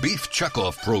 part of the Beef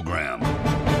Checkoff Program.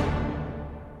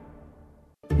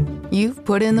 You've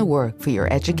put in the work for your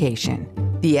education.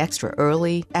 The extra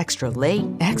early, extra late,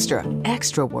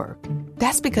 extra work.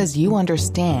 That's because you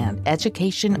understand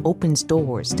education opens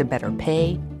doors to better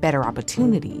pay, better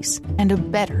opportunities, and a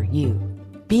better you.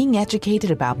 Being educated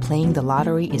about playing the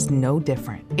lottery is no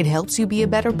different. It helps you be a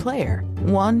better player,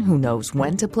 one who knows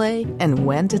when to play and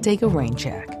when to take a rain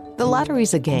check. The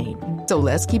lottery's a game, so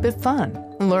let's keep it fun.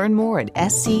 Learn more at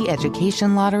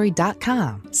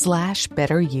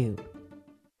sceducationlottery.com/betteryou.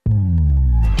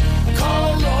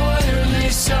 Call Lawyer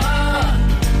Lisa.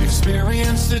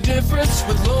 Experience the difference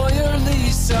with Lawyer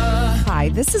Lisa. Hi,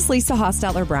 this is Lisa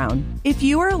Hostetler-Brown. If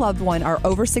you or a loved one are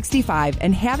over 65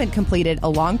 and haven't completed a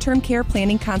long-term care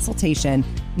planning consultation,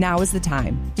 now is the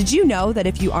time. Did you know that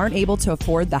if you aren't able to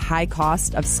afford the high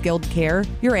cost of skilled care,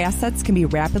 your assets can be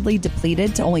rapidly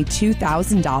depleted to only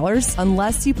 $2,000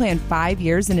 unless you plan 5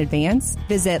 years in advance?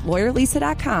 Visit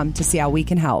lawyerlisa.com to see how we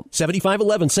can help.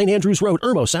 7511 St. Andrews Road,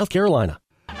 Irmo, South Carolina.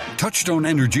 Touchstone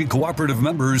Energy cooperative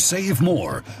members save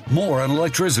more on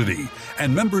electricity,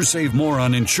 and members save more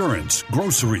on insurance,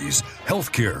 groceries,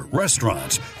 healthcare,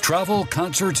 restaurants, travel,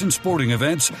 concerts, and sporting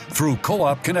events through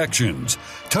co-op connections.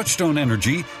 Touchstone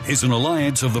Energy is an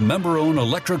alliance of the member-owned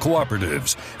electric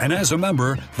cooperatives, and as a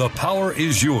member, the power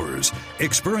is yours.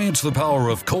 Experience the power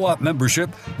of co-op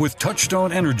membership with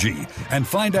Touchstone Energy and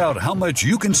find out how much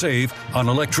you can save on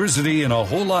electricity and a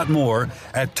whole lot more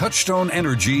at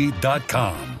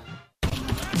touchstoneenergy.com.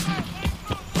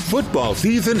 Football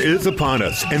season is upon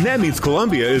us, and that means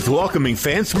Columbia is welcoming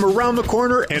fans from around the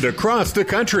corner and across the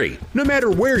country. No matter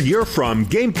where you're from,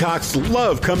 Gamecocks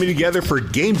love coming together for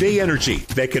game day energy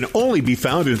that can only be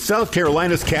found in South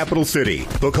Carolina's capital city.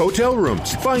 Book hotel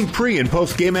rooms, find pre- and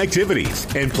post-game activities,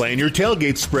 and plan your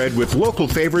tailgate spread with local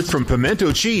favorites from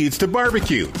pimento cheese to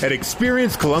barbecue at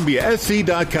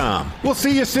experiencecolumbiasc.com. We'll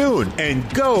see you soon,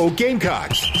 and go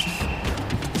Gamecocks!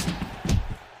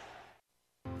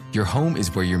 Your home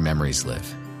is where your memories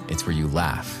live. It's where you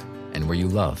laugh and where you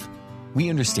love. We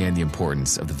understand the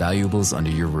importance of the valuables under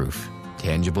your roof,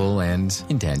 tangible and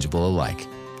intangible alike.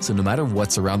 So no matter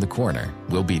what's around the corner,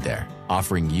 we'll be there,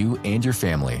 offering you and your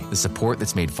family the support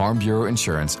that's made Farm Bureau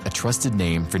Insurance a trusted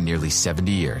name for nearly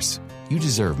 70 years. You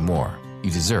deserve more.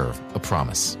 You deserve a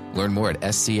promise. Learn more at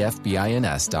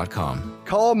scfbins.com.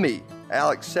 Call me,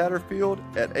 Alex Satterfield,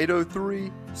 at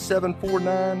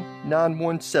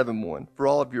 803-749-9171 for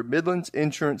all of your Midlands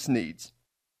insurance needs.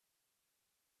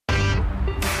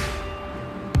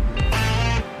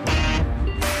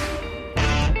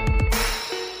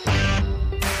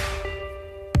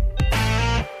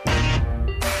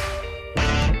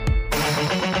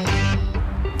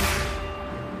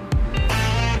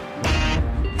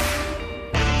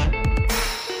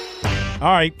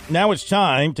 All right, now it's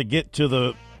time to get to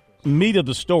the meat of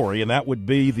the story, and that would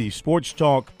be the Sports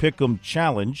Talk Pick'em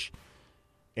Challenge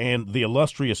and the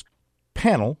illustrious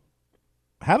panel.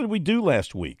 How did we do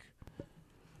last week?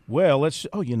 Well, let's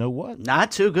 – oh, you know what?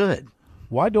 Not too good.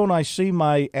 Why don't I see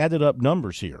my added up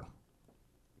numbers here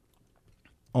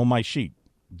on my sheet?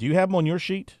 Do you have them on your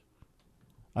sheet?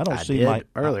 I see my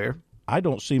 – earlier. I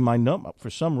don't see my number.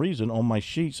 For some reason, on my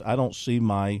sheets, I don't see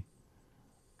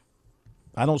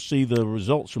the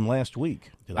results from last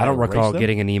week. I don't recall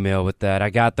getting an email with that. I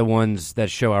got the ones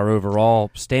that show our overall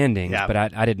standings, but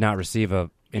I did not receive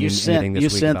anything this week. You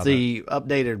sent the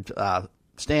updated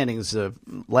standings of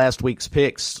last week's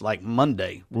picks like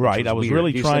Monday. Right. I was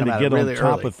really trying to get on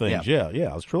top of things. Yeah.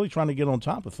 I was really trying to get on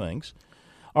top of things.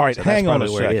 All right, hang on a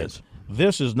second.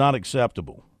 This is not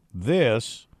acceptable.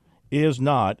 This is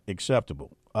not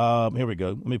acceptable. Here we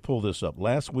go. Let me pull this up.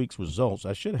 Last week's results.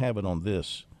 I should have it on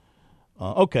this.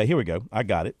 Okay, here we go. I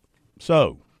got it.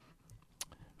 So,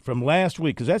 from last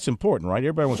week, because that's important, right?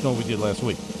 Everybody wants to know what we did last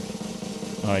week.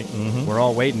 All right. Mm-hmm. We're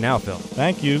all waiting now, Phil.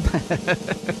 Thank you.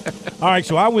 All right,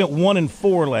 so I went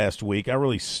 1-4 last week. I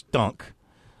really stunk.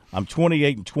 I'm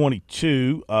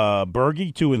 28-22.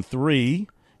 Bergie 2-3.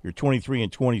 You're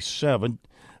 23-27.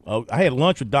 I had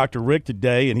lunch with Dr. Rick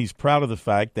today, and he's proud of the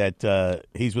fact that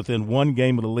he's within one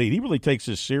game of the lead. He really takes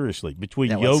this seriously. Between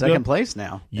yoga, second place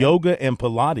now. Yoga and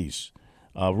Pilates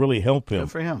really help him.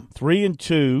 Good for him.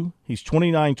 3-2. He's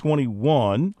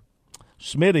 29-21.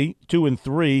 Smitty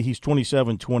 2-3. He's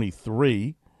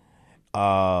 27-23.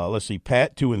 Let's see.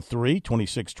 Pat 2-3.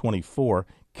 26-24.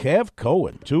 Kev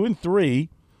Cohen 2-3.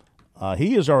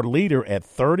 He is our leader at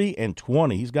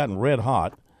 30-20. He's gotten red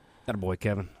hot. That a boy,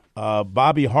 Kevin.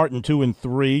 Bobby Harton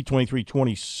 2-3,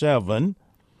 23-27.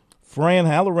 Fran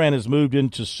Halloran has moved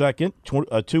into second,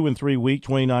 2-3 week,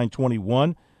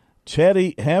 29-21.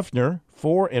 Teddy Hefner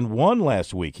 4-1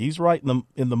 last week. He's right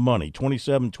in the money,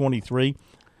 27-23.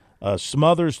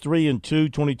 Smothers 3-2,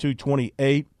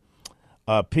 22-28.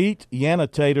 Pete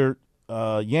Yanitator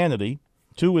Yanity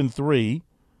 2-3,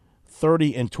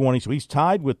 30-20. So he's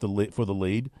tied with for the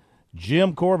lead.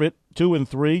 Jim Corbett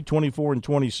 2-3,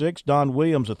 24-26. Don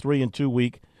Williams a 3-2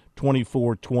 week,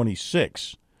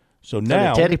 24-26. So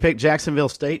now did Teddy pick Jacksonville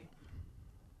State.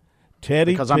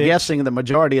 Because I'm guessing the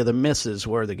majority of the misses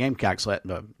were the Gamecocks,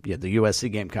 the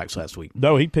USC Gamecocks last week.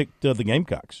 No, he picked the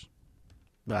Gamecocks.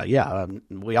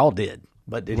 We all did.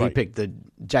 But did he pick the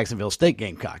Jacksonville State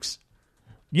Gamecocks?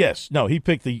 Yes. No, he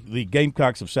picked the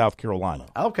Gamecocks of South Carolina.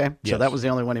 Okay. Yes. So that was the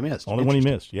only one he missed. Only one he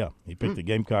missed, yeah. He picked the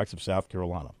Gamecocks of South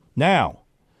Carolina. Now,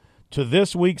 to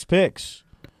this week's picks.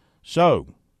 So,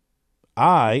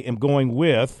 I am going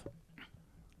with,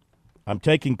 I'm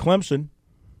taking Clemson,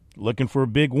 looking for a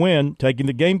big win. Taking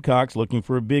the Gamecocks, looking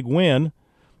for a big win.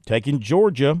 Taking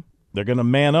Georgia, they're going to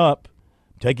man up.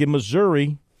 Taking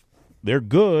Missouri, they're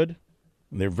good.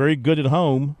 They're very good at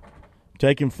home.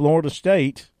 Taking Florida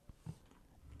State.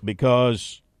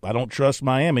 because I don't trust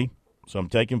Miami, so I'm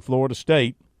taking Florida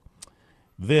State.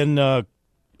 Then,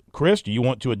 Chris, do you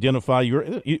want to identify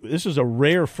this is a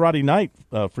rare Friday night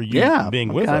for you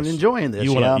being with us. I'm enjoying this.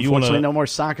 Unfortunately, no more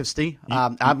Socasty.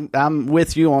 I'm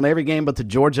with you on every game but the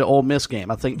Georgia-Ole Miss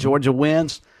game. I think Georgia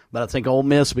wins, but I think Ole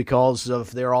Miss, because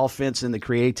of their offense and the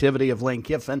creativity of Lane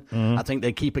Kiffin, I think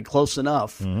they keep it close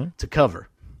enough to cover.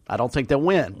 I don't think they'll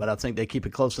win, but I think they keep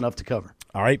it close enough to cover.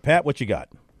 All right, Pat, what you got?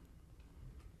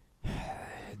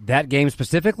 That game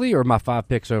specifically, or my 5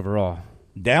 picks overall?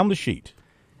 Down the sheet.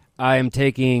 I do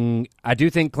think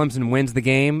Clemson wins the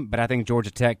game, but I think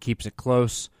Georgia Tech keeps it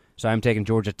close. So I'm taking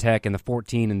Georgia Tech and the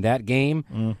 14 in that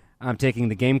game. I'm taking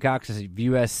the Gamecocks as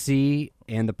USC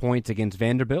and the points against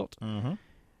Vanderbilt. I'm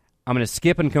going to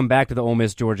skip and come back to the Ole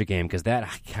Miss-Georgia game because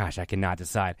I cannot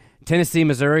decide.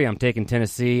 Tennessee-Missouri, I'm taking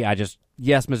Tennessee.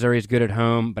 Yes, Missouri is good at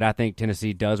home, but I think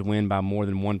Tennessee does win by more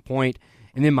than 1 point.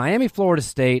 And then Miami-Florida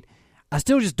State, I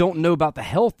still just don't know about the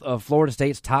health of Florida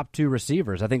State's top 2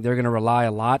 receivers. I think they're going to rely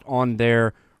a lot on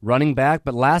their running back,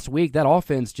 but last week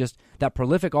that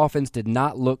prolific offense did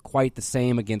not look quite the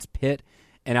same against Pitt,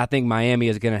 and I think Miami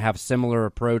is going to have a similar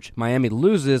approach. Miami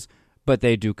loses, but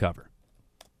they do cover.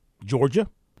 Georgia?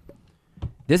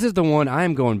 This is the one I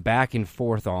am going back and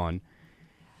forth on.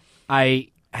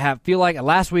 Feel like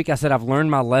last week I said I've learned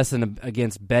my lesson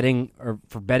against betting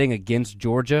against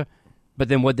Georgia, but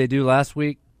then what they do last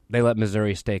week, they let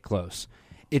Missouri stay close.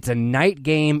 It's a night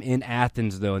game in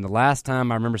Athens, though, and the last time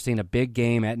I remember seeing a big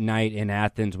game at night in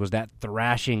Athens was that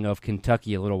thrashing of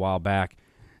Kentucky a little while back.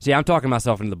 See, I'm talking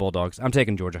myself into the Bulldogs. I'm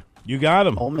taking Georgia. You got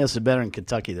them. Ole Miss is better than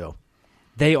Kentucky, though.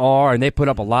 They are, and they put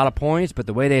up a lot of points, but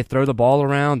the way they throw the ball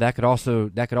around, that could also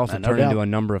turn into a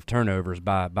number of turnovers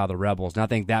by the Rebels, and I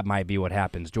think that might be what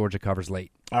happens. Georgia covers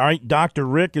late. All right, Dr.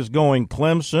 Rick is going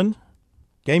Clemson.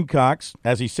 Gamecocks,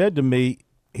 as he said to me,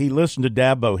 he listened to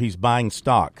Dabo. He's buying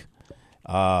stock.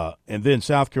 And then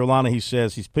South Carolina, he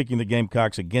says he's picking the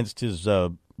Gamecocks against his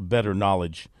better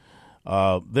knowledge.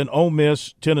 Then Ole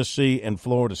Miss, Tennessee, and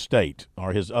Florida State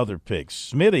are his other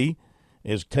picks. Smitty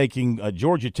is taking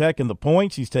Georgia Tech and the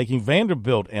points. He's taking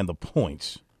Vanderbilt and the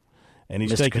points. And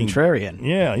he's Mr. taking Contrarian.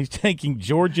 Yeah, he's taking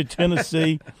Georgia,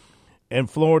 Tennessee, and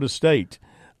Florida State.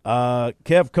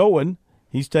 Kev Cohen,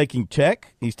 he's taking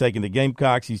Tech. He's taking the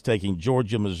Gamecocks. He's taking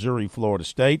Georgia, Missouri, Florida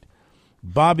State.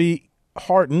 Bobby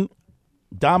Harton,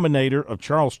 Dominator of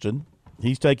Charleston,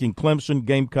 he's taking Clemson,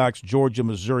 Gamecocks, Georgia,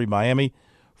 Missouri, Miami.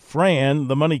 Fran,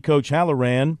 the money coach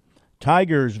Halloran,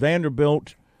 Tigers,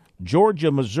 Vanderbilt,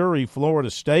 Georgia, Missouri,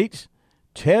 Florida State.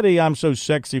 Teddy, I'm so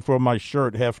sexy for my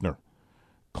shirt, Hefner.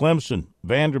 Clemson,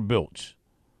 Vanderbilt,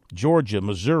 Georgia,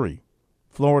 Missouri,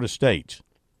 Florida State.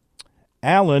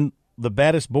 Allen, the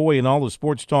baddest boy in all of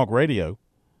Sports Talk Radio.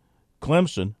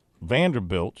 Clemson,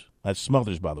 Vanderbilt, that's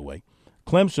Smothers, by the way.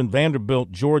 Clemson,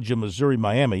 Vanderbilt, Georgia, Missouri,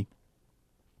 Miami.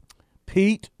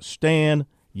 Pete, Stan,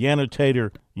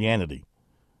 Yanitator, Yanity.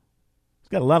 He's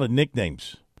got a lot of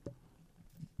nicknames.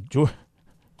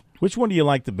 Which one do you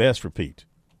like the best for Pete?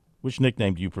 Which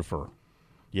nickname do you prefer?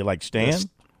 Do you like Stan?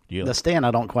 The Stan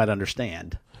I don't quite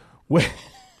understand. Well,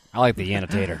 I like the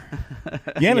Yanitator.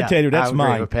 Yanitator, that's I agree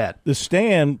mine. with Pat. The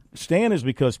Stan is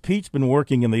because Pete's been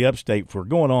working in the upstate for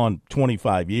going on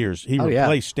 25 years. He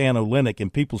replaced Stan Olenek,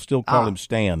 and people still call him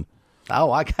Stan.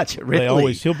 Oh, I got you.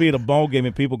 Really? He'll be at a ball game,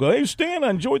 and people go, "Hey, Stan, I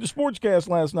enjoyed the sportscast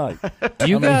last night." Do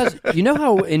you guys, you know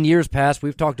how in years past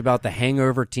we've talked about the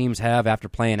hangover teams have after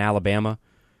playing Alabama?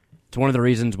 It's one of the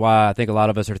reasons why I think a lot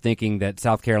of us are thinking that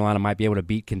South Carolina might be able to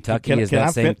beat Kentucky.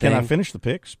 Can I finish the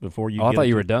picks before you? Oh, I thought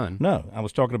you were done. No, I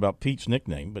was talking about Pete's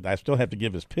nickname, but I still have to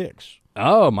give his picks.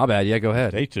 Oh, my bad. Yeah, go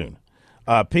ahead. Stay tuned.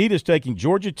 Pete is taking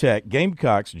Georgia Tech,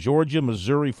 Gamecocks, Georgia,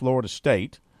 Missouri, Florida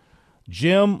State.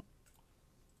 Jim,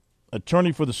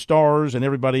 attorney for the Stars and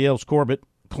everybody else, Corbett,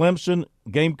 Clemson,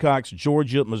 Gamecocks,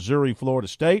 Georgia, Missouri, Florida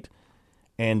State.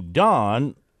 And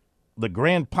Don, the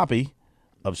grandpappy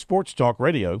of Sports Talk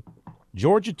Radio,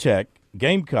 Georgia Tech,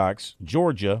 Gamecocks,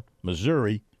 Georgia,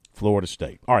 Missouri, Florida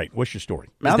State. All right, what's your story?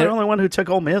 Am I the only one who took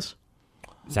Ole Miss?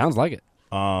 Sounds like it.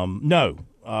 No.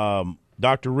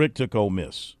 Dr. Rick took Ole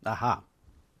Miss. Aha.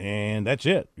 And that's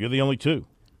it. You're the only two.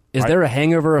 Is there a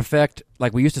hangover effect,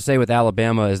 like we used to say with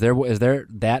Alabama? Is there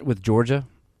that with Georgia?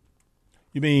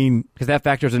 You mean? Because that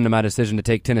factors into my decision to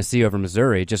take Tennessee over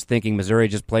Missouri, just thinking Missouri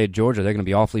just played Georgia. They're going to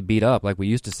be awfully beat up, like we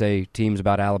used to say teams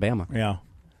about Alabama. Yeah.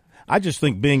 I just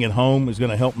think being at home is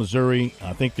going to help Missouri.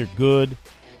 I think they're good.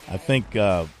 I think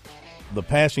the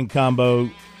passing combo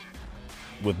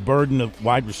with Burden, the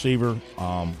wide receiver,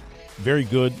 very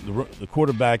good. The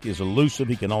quarterback is elusive.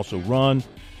 He can also run.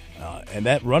 And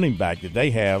that running back that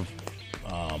they have,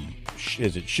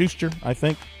 is it Schuster, I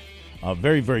think? A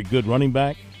very, very good running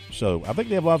back. So I think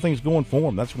they have a lot of things going for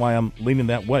them. That's why I'm leaning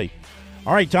that way.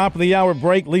 All right, top of the hour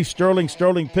break. Lee Sterling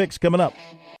picks coming up.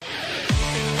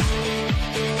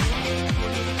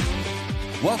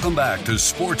 Welcome back to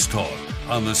Sports Talk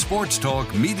on the Sports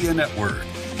Talk Media Network.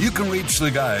 You can reach the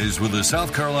guys with the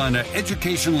South Carolina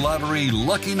Education Lottery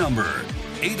lucky number,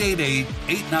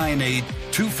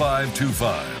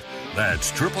 888-898-2525.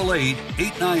 That's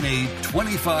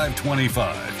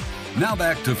 888-898-2525. Now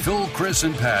back to Phil, Chris,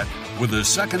 and Pat with the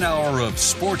second hour of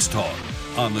Sports Talk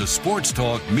on the Sports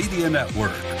Talk Media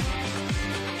Network.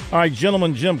 All right,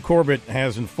 gentlemen, Jim Corbett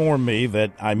has informed me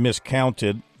that I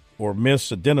miscounted or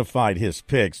misidentified his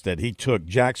picks, that he took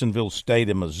Jacksonville State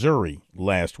and Missouri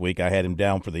last week. I had him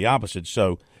down for the opposite.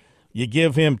 So you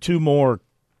give him 2 more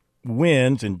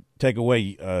wins and take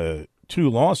away 2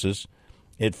 losses,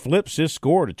 it flips his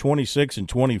score to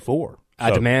 26-24.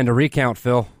 I demand a recount,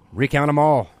 Phil. Recount them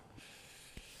all.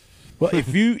 Well,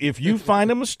 if you find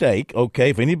a mistake,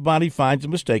 okay, if anybody finds a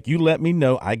mistake, you let me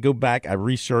know. I go back, I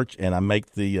research, and I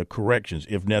make the corrections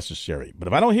if necessary. But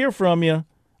if I don't hear from you,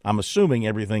 I'm assuming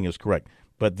everything is correct.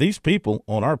 But these people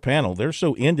on our panel, they're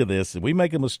so into this, if we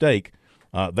make a mistake,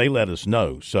 they let us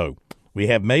know. So we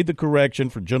have made the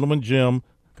correction for Gentleman Jim.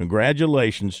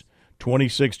 Congratulations,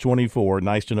 26-24.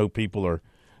 Nice to know people are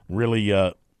really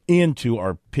into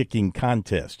our picking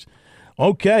contest.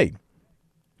 Okay,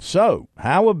 so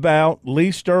how about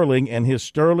Lee Sterling and his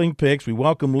Sterling picks? We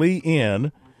welcome Lee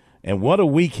in, and what a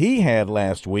week he had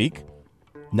last week.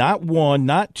 Not 1,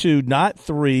 not 2, not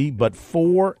 3, but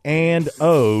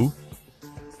 4-0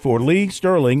 for Lee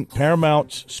Sterling,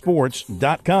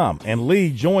 ParamountSports.com. And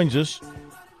Lee joins us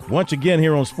once again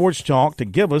here on Sports Talk to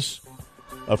give us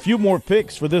a few more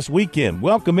picks for this weekend.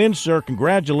 Welcome in, sir.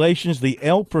 Congratulations, the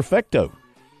El Perfecto.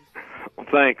 Well,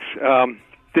 thanks.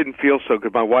 Didn't feel so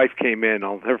good. My wife came in.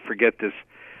 I'll never forget this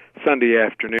Sunday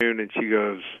afternoon, and she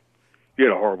goes, "You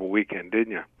had a horrible weekend,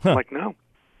 didn't you?" I'm like, "No."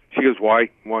 She goes, "Why?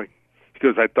 Why?" She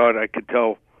goes, "I thought I could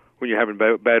tell when you're having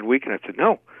a bad weekend." I said,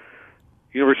 "No.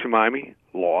 University of Miami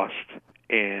lost,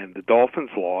 and the Dolphins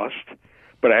lost,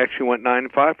 but I actually went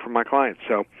 9-5 for my clients."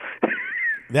 So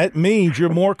that means you're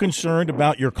more concerned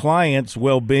about your clients'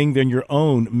 well-being than your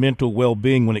own mental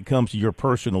well-being when it comes to your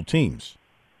personal teams.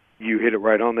 You hit it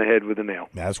right on the head with a nail.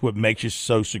 That's what makes you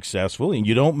so successful. And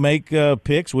you don't make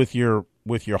picks with your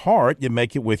heart. You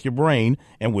make it with your brain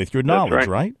and with your knowledge,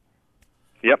 right?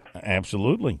 Yep.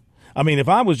 Absolutely. I mean, if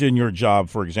I was in your job,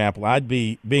 for example, I'd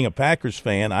be, being a Packers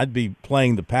fan, I'd be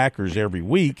playing the Packers every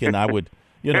week, and I would,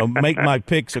 make my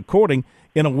picks according,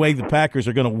 in a way the Packers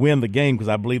are going to win the game because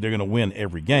I believe they're going to win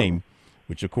every game,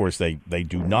 which, of course, they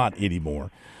do not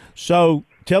anymore. So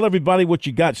tell everybody what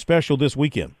you got special this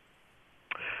weekend.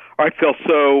 All right, Phil.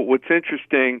 So what's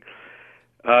interesting,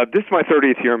 this is my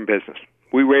 30th year in business.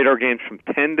 We rate our games from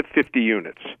 10 to 50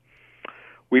 units.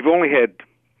 We've only had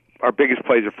our biggest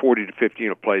plays are 40 to 50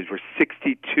 unit plays. We're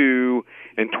 62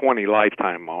 and 20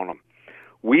 lifetime on them.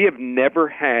 We have never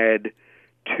had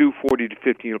 2 40 to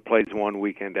 50 unit plays in one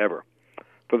weekend ever.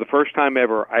 For the first time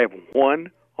ever, I have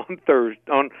one on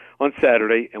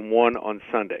Saturday and one on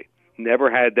Sunday.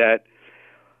 Never had that.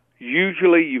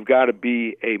 Usually you've got to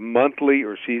be a monthly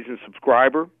or season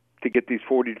subscriber to get these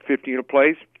 40 to 50 unit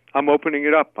plays. I'm opening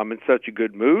it up. I'm in such a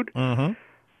good mood. Mm-hmm.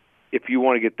 If you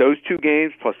want to get those 2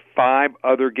 games plus 5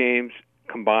 other games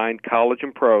combined, college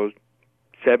and pros,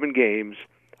 7 games,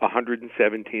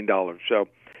 $117. So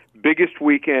biggest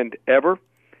weekend ever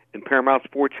in Paramount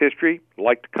Sports history.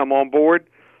 Like to come on board.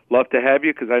 Love to have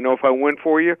you because I know if I win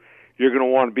for you, you're going to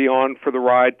want to be on for the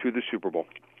ride through the Super Bowl.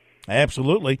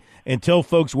 Absolutely. And tell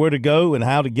folks where to go and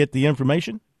how to get the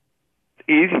information.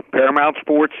 Easy.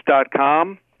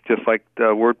 ParamountSports.com, just like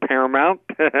the word Paramount.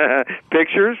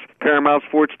 Pictures,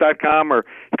 ParamountSports.com, or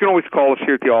you can always call us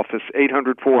here at the office,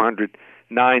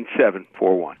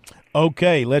 800-400-9741.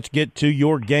 Okay, let's get to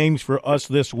your games for us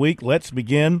this week. Let's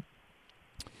begin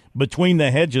between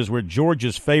the hedges where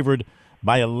Georgia's favored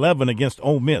by 11 against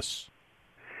Ole Miss.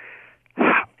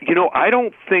 I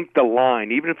don't think the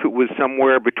line, even if it was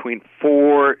somewhere between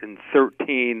 4 and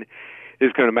 13,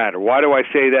 is going to matter. Why do I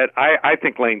say that? I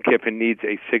think Lane Kiffin needs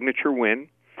a signature win.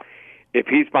 If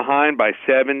he's behind by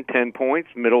 7, 10 points,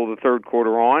 middle of the third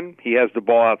quarter on, he has the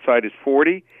ball outside his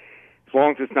 40. As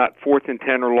long as it's not 4th and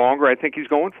 10 or longer, I think he's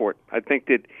going for it. I think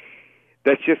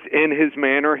that's just in his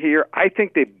manner here. I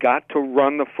think they've got to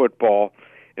run the football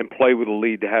and play with a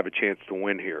lead to have a chance to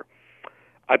win here.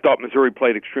 I thought Missouri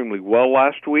played extremely well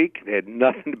last week. They had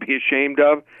nothing to be ashamed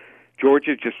of.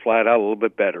 Georgia just flat out a little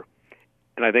bit better.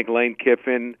 And I think Lane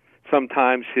Kiffin,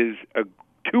 sometimes his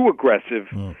too aggressive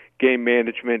game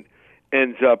management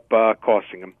ends up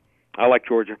costing him. I like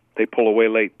Georgia. They pull away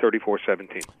late,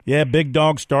 34-17. Yeah, big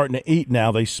dog's starting to eat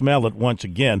now. They smell it once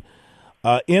again.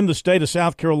 In the state of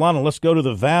South Carolina, let's go to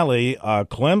the Valley.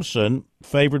 Clemson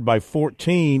favored by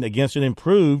 14 against an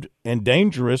improved and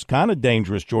kind of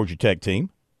dangerous Georgia Tech team.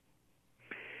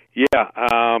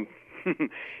 Yeah,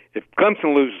 if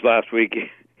Clemson loses last week,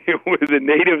 the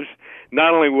natives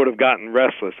not only would have gotten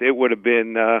restless, it would have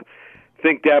been. I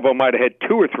think Dabo might have had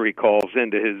 2 or 3 calls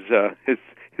into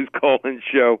his call-in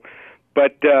show.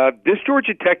 But this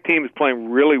Georgia Tech team is playing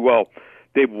really well.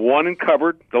 They've won and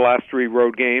covered the last 3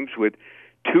 road games with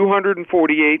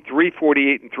 248,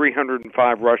 348, and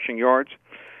 305 rushing yards.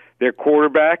 Their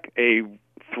quarterback, a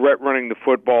threat running the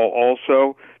football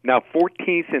also. Now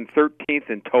 14th and 13th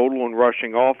in total in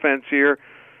rushing offense here.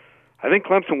 I think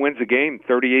Clemson wins the game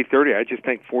 38-30. I just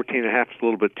think 14.5 is a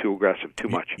little bit too aggressive, too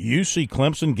much. You see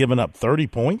Clemson giving up 30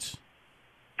 points?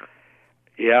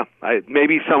 Yeah,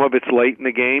 maybe some of it's late in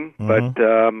the game, but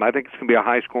I think it's going to be a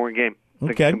high-scoring game. I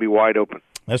think it's going to be wide open.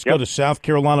 Let's go to South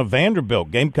Carolina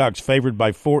Vanderbilt. Gamecocks favored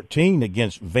by 14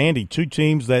 against Vandy, 2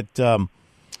 teams that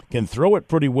can throw it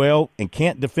pretty well and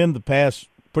can't defend the pass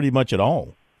pretty much at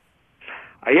all.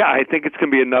 Yeah, I think it's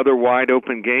going to be another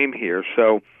wide-open game here.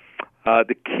 So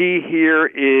the key here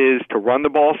is to run the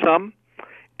ball some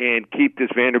and keep this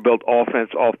Vanderbilt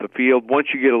offense off the field. Once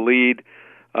you get a lead,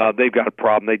 they've got a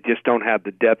problem. They just don't have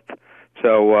the depth.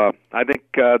 So I think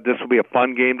this will be a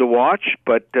fun game to watch,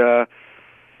 but I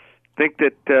think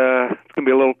that it's going to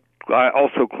be a little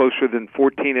also closer than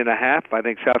 14.5. I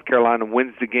think South Carolina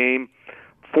wins the game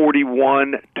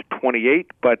 41-28,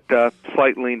 but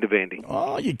slight lean to Vandy.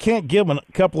 Oh, you can't give them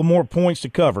a couple of more points to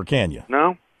cover, can you?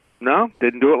 No,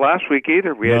 didn't do it last week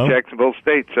either. We had Jacksonville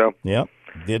State, so yep,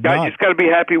 did not. You just got to be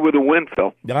happy with a win,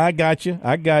 Phil. I got you.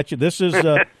 This is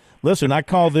listen. I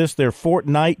call this their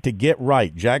fortnight to get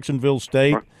right. Jacksonville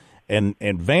State and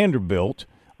Vanderbilt,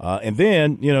 and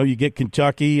then you get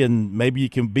Kentucky, and maybe you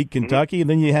can beat Kentucky, and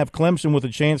then you have Clemson with a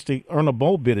chance to earn a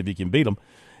bowl bid if you can beat them.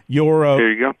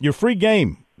 There you go. Your free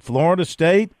game, Florida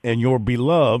State and your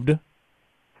beloved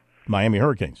Miami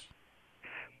Hurricanes.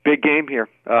 Big game here.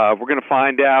 We're going to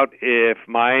find out if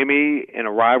Miami in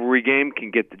a rivalry game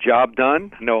can get the job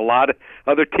done. I know a lot of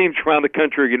other teams around the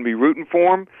country are going to be rooting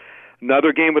for them.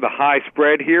 Another game with a high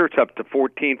spread here. It's up to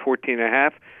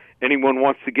 14.5. Anyone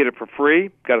wants to get it for free,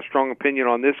 got a strong opinion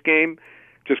on this game,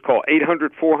 just call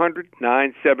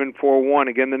 800-400-9741.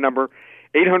 Again, the number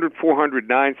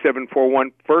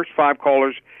 800-400-9741. First 5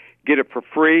 callers get it for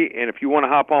free. And if you want to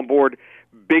hop on board,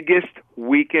 biggest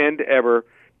weekend ever,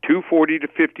 240 to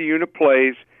 50 unit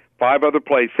plays, 5 other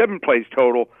plays, 7 plays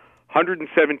total,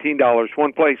 $117.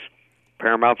 One place,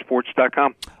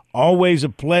 ParamountSports.com. Always a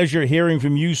pleasure hearing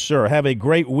from you, sir. Have a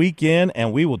great weekend,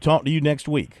 and we will talk to you next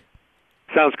week.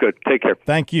 Sounds good. Take care.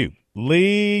 Thank you.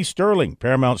 Lee Sterling,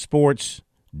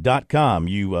 ParamountSports.com.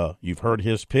 You've heard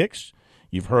his picks.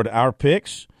 You've heard our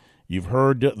picks. You've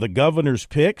heard the governor's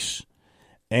picks.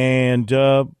 And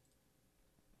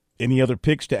any other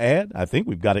picks to add? I think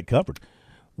we've got it covered.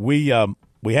 We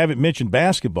haven't mentioned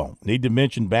basketball. Need to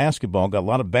mention basketball. Got a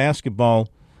lot of basketball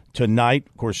tonight.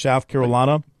 Of course, South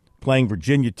Carolina playing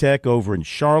Virginia Tech over in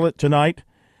Charlotte tonight.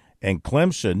 And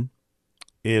Clemson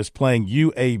is playing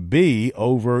UAB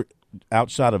over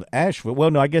outside of Asheville.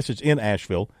 Well, no, I guess it's in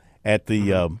Asheville at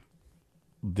the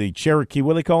Cherokee,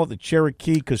 what do they call it? The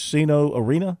Cherokee Casino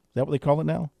Arena? Is that what they call it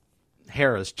now?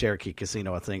 Harrah's Cherokee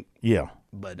Casino, I think. Yeah.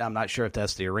 But I'm not sure if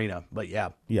that's the arena, but yeah.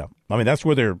 Yeah. I mean, that's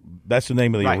the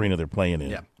name of the arena they're playing in.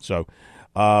 Yeah. So,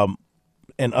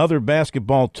 and other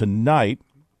basketball tonight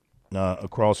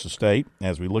across the state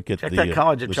as we look at Check the that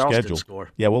College of Charleston schedule. score.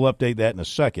 Yeah, we'll update that in a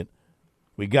second.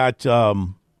 We got let's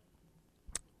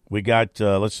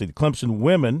see, the Clemson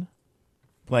women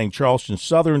playing Charleston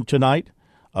Southern tonight.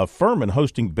 Furman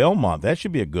hosting Belmont. That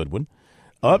should be a good one.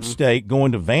 Upstate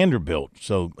going to Vanderbilt.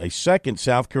 So a second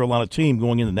South Carolina team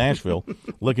going into Nashville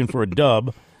looking for a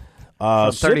dub.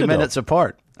 30 minutes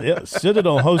apart. Yeah,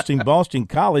 Citadel hosting Boston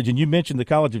College. And you mentioned the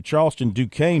College of Charleston,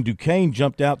 Duquesne. Duquesne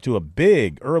jumped out to a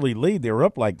big early lead. They were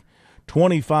up like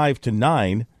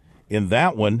 25-9 in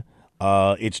that one.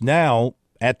 It's now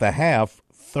at the half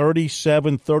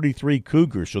 37-33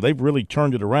 Cougars. So they've really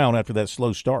turned it around after that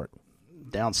slow start.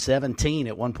 Down 17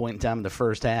 at one point in time in the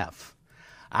first half.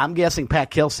 I'm guessing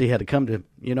Pat Kelsey had to come to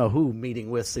who meeting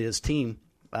with his team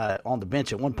on the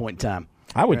bench at one point in time.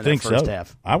 I would think first so.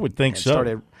 Half. I would think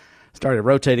so. Started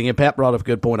rotating, and Pat brought up a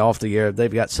good point off the air.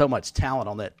 They've got so much talent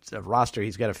on that roster.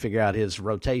 He's got to figure out his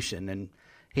rotation, and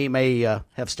he may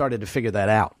have started to figure that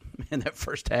out in that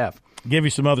first half. Give you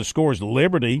some other scores.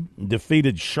 Liberty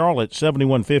defeated Charlotte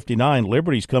 71-59.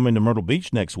 Liberty's coming to Myrtle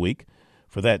Beach next week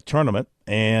for that tournament.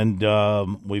 And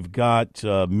we've got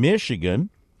Michigan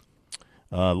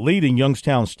leading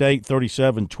Youngstown State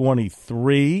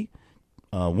 37-23.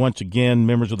 Once again,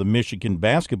 members of the Michigan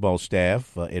basketball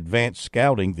staff advanced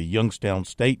scouting the Youngstown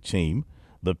State team,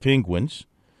 the Penguins,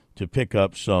 to pick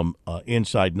up some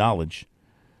inside knowledge.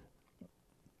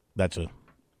 That's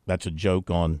a joke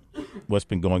on what's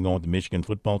been going on with the Michigan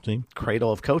football team.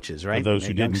 Cradle of coaches, right? For those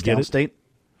who didn't Youngstown get it. State.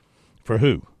 For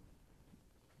who?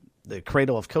 The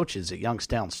cradle of coaches at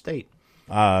Youngstown State.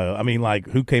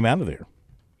 Who came out of there?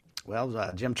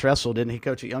 Well, Jim Tressel, didn't he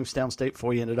coach at Youngstown State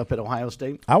before he ended up at Ohio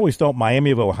State? I always thought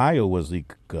Miami of Ohio was the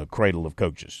cradle of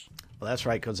coaches. Well, that's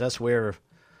right, because that's where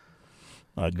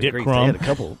Dick grief, Crum. they had a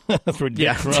couple. That's where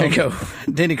Dick Crum. There you go.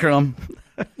 Denny Crum.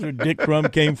 That's where Dick Crum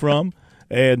came from.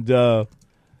 And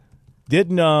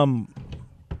didn't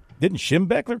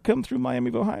Schembechler come through Miami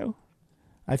of Ohio?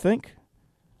 I think.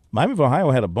 Miami of Ohio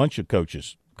had a bunch of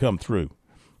coaches come through.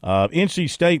 NC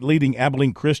State leading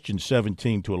Abilene Christian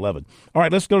 17-11. All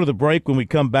right, let's go to the break. When we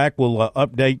come back, we'll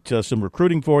update some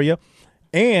recruiting for you,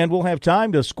 and we'll have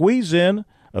time to squeeze in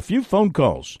a few phone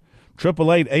calls.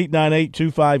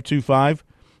 888-898-2525,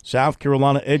 South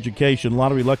Carolina Education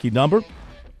Lottery lucky number.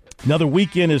 Another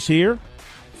weekend is here.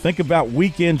 Think about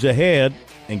weekends ahead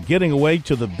and getting away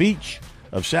to the beach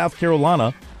of South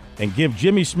Carolina, and give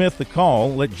Jimmy Smith the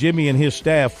call. Let Jimmy and his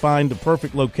staff find the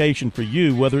perfect location for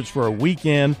you, whether it's for a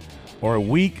weekend or a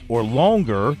week or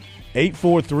longer.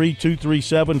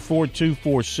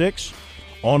 843-237-4246.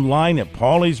 Online at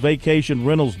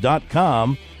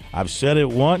pauliesvacationrentals.com. I've said it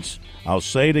once. I'll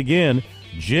say it again.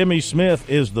 Jimmy Smith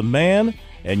is the man,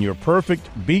 and your perfect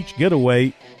beach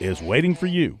getaway is waiting for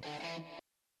you.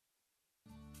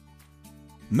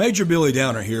 Major Billy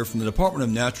Downer here from the Department of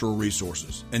Natural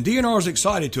Resources, and DNR is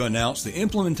excited to announce the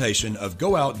implementation of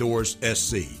Go Outdoors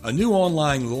SC, a new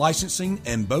online licensing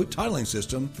and boat titling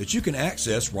system that you can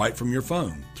access right from your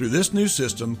phone. Through this new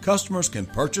system, customers can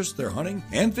purchase their hunting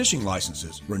and fishing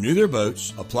licenses, renew their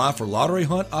boats, apply for lottery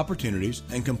hunt opportunities,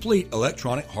 and complete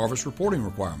electronic harvest reporting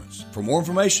requirements. For more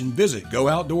information, visit Go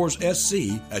Outdoors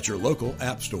SC at your local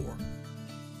app store.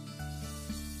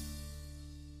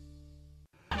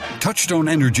 Touchstone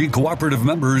Energy Cooperative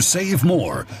members save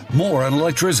more on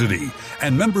electricity,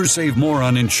 and members save more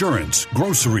on insurance,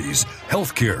 groceries,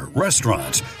 healthcare,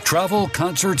 restaurants, travel,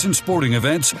 concerts, and sporting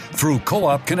events through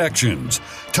Co-op Connections.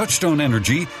 Touchstone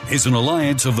Energy is an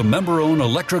alliance of the member-owned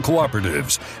electric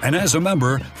cooperatives, and as a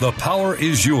member, the power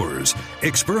is yours.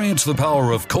 Experience the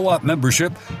power of co-op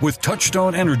membership with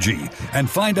Touchstone Energy and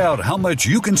find out how much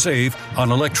you can save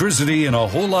on electricity and a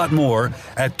whole lot more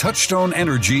at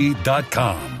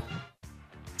touchstoneenergy.com.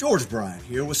 George Bryant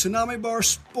here with Tsunami Bar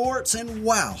Sports, and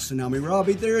wow, Tsunami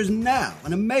Robbie, there is now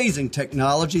an amazing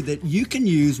technology that you can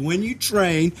use when you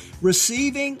train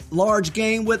receiving large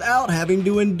game without having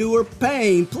to endure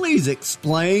pain. Please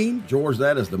explain. George,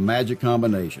 that is the magic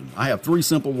combination. I have 3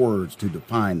 simple words to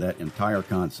define that entire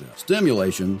concept.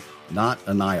 Stimulation, not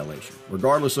annihilation.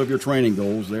 Regardless of your training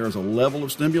goals, there is a level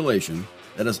of stimulation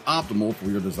that is optimal for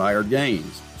your desired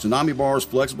gains. Tsunami Bar's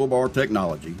flexible bar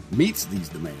technology meets these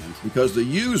demands because the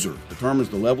user determines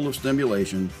the level of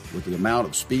stimulation with the amount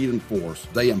of speed and force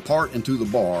they impart into the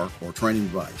bar or training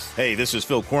device. Hey, this is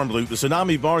Phil Kornblut. The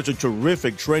Tsunami Bar is a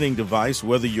terrific training device,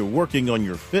 whether you're working on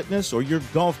your fitness or your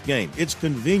golf game. It's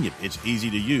convenient, it's easy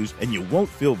to use, and you won't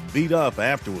feel beat up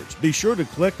afterwards. Be sure to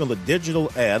click on the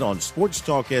digital ad on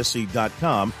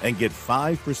SportsTalkSC.com and get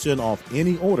 5% off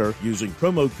any order using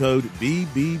promo code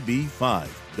BBB5.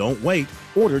 Don't wait.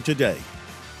 Order today.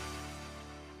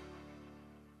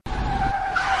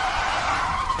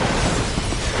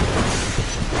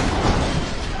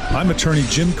 I'm attorney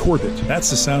Jim Corbett. That's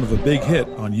the sound of a big hit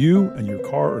on you and your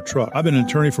car or truck. I've been an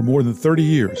attorney for more than 30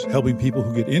 years, helping people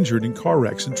who get injured in car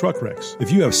wrecks and truck wrecks.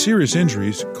 If you have serious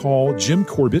injuries, call Jim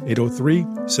Corbett,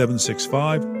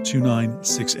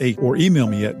 803-765-2968, or email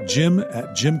me at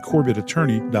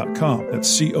jim@jimcorbettattorney.com.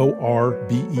 That's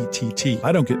Corbett.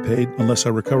 I don't get paid unless I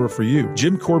recover for you.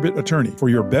 Jim Corbett Attorney, for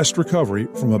your best recovery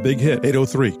from a big hit,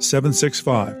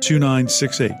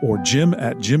 803-765-2968, or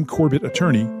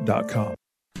jim@jimcorbettattorney.com.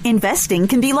 Investing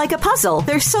can be like a puzzle.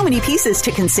 There's so many pieces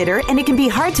to consider, and it can be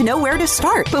hard to know where to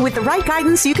start. But with the right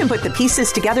guidance, you can put the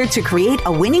pieces together to create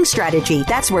a winning strategy.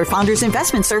 That's where Founders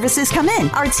Investment Services come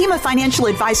in. Our team of financial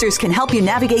advisors can help you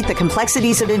navigate the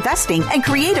complexities of investing and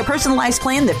create a personalized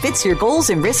plan that fits your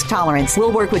goals and risk tolerance.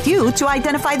 We'll work with you to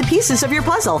identify the pieces of your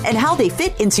puzzle and how they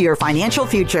fit into your financial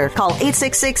future. Call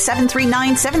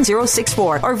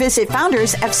 866-739-7064 or visit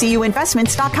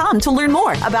foundersfcuinvestments.com to learn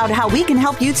more about how we can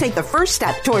help you take the first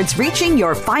step towards reaching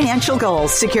your financial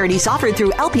goals. Securities offered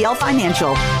through LPL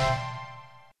Financial.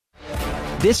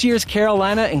 This year's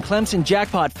Carolina and Clemson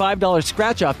Jackpot $5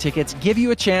 scratch-off tickets give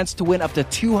you a chance to win up to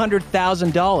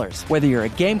 $200,000, whether you're a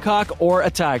Gamecock or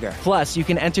a Tiger. Plus, you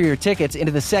can enter your tickets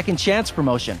into the Second Chance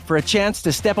promotion for a chance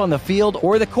to step on the field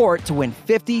or the court to win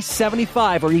 $50,000,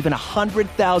 $75,000, or even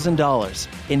 $100,000.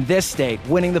 In this state,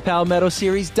 winning the Palmetto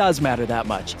Series does matter that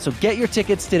much, so get your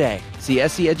tickets today. See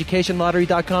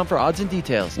SCEducationLottery.com for odds and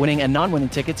details. Winning and non-winning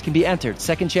tickets can be entered.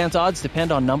 Second Chance odds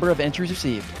depend on number of entries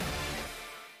received.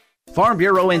 Farm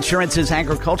Bureau Insurance's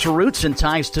agricultural roots and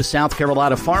ties to South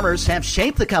Carolina farmers have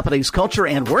shaped the company's culture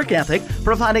and work ethic,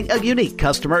 providing a unique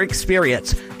customer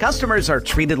experience. Customers are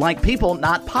treated like people,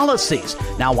 not policies.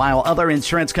 Now, while other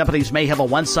insurance companies may have a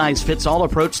one-size-fits-all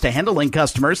approach to handling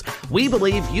customers, we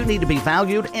believe you need to be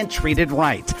valued and treated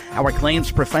right. Our claims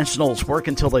professionals work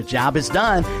until the job is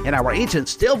done, and our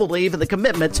agents still believe in the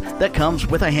commitment that comes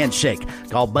with a handshake.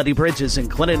 Call Buddy Bridges in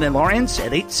Clinton and Lawrence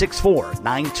at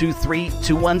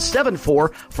 864-923-2174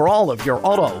 for all of your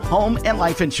auto, home, and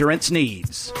life insurance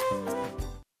needs.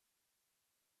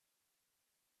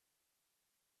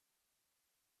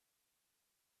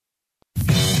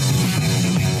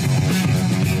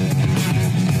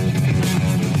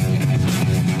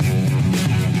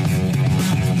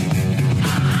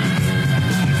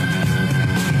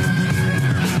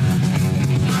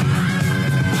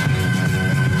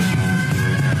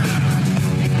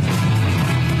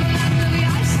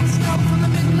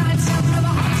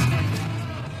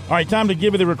 All right, time to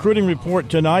give you the recruiting report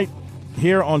tonight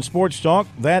here on Sports Talk.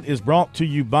 That is brought to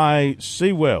you by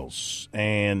Seawells.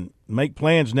 And make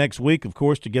plans next week, of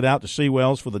course, to get out to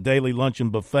Seawells for the daily luncheon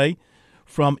buffet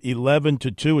from 11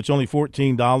 to 2. It's only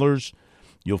 $14.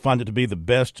 You'll find it to be the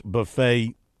best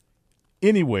buffet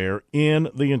anywhere in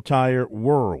the entire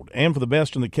world. And for the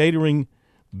best in the catering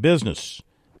business.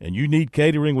 And you need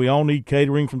catering. We all need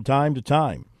catering from time to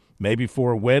time. Maybe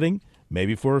for a wedding,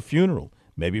 maybe for a funeral,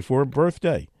 maybe for a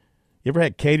birthday. You ever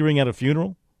had catering at a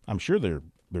funeral? I'm sure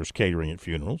there's catering at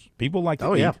funerals. People like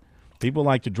to eat. Yeah. People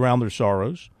like to drown their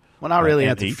sorrows. Well, not really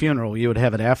at the funeral. You would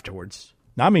have it afterwards.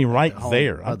 I mean right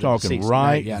there. I'm talking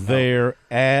right there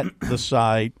at the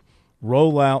site.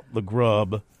 Roll out the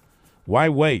grub. Why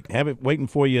wait? Have it waiting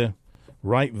for you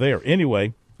right there.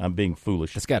 Anyway, I'm being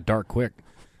foolish. It's got dark quick.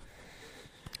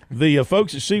 The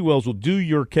folks at Seawells will do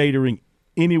your catering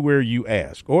anywhere you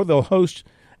ask, or they'll host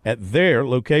at their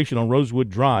location on Rosewood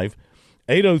Drive,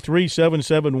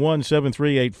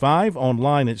 803-771-7385,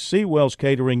 online at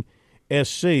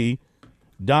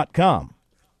SeawellsCateringSC.com.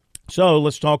 So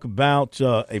let's talk about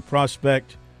a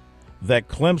prospect that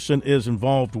Clemson is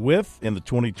involved with in the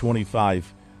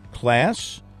 2025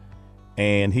 class,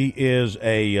 and he is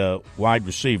a wide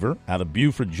receiver out of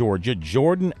Beaufort, Georgia.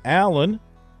 Jordan Allen,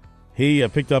 he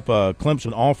picked up a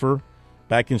Clemson offer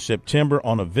back in September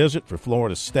on a visit for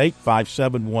Florida State,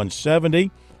 5'7",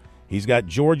 170. He's got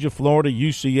Georgia, Florida,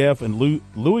 UCF, and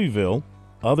Louisville,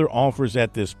 other offers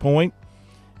at this point.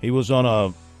 He was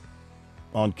on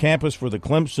campus for the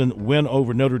Clemson win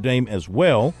over Notre Dame as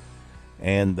well,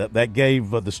 and that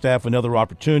gave the staff another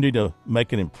opportunity to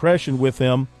make an impression with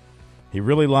him. He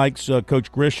really likes Coach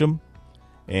Grisham,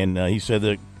 and he said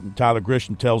that Tyler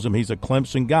Grisham tells him he's a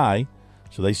Clemson guy,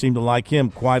 so they seem to like him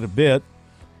quite a bit.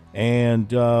 And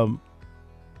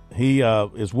he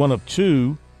is one of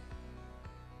two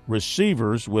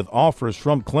receivers with offers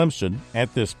from Clemson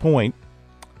at this point,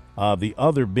 the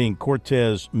other being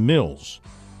Cortez Mills.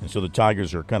 And so the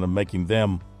Tigers are kind of making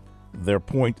them their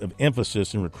point of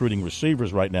emphasis in recruiting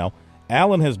receivers right now.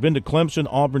 Allen has been to Clemson,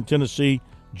 Auburn, Tennessee,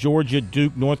 Georgia,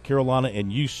 Duke, North Carolina, and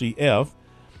UCF,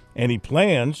 and he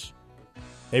plans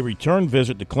a return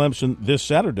visit to Clemson this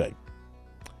Saturday.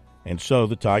 And so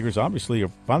the Tigers obviously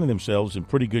are finding themselves in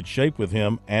pretty good shape with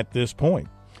him at this point.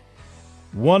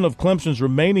 One of Clemson's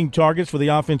remaining targets for the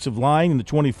offensive line in the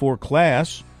 24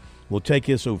 class will take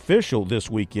his official this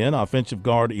weekend, offensive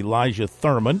guard Elijah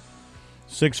Thurman,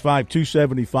 6'5",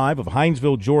 275 of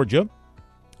Hinesville, Georgia.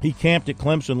 He camped at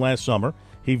Clemson last summer.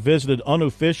 He visited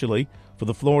unofficially for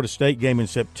the Florida State game in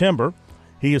September.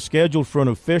 He is scheduled for an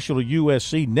official to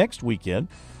USC next weekend.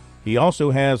 He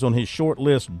also has on his short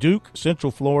list Duke,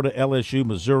 Central Florida, LSU,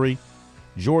 Missouri,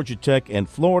 Georgia Tech, and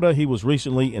Florida. He was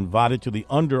recently invited to the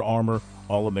Under Armour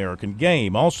All-American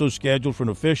game. Also scheduled for an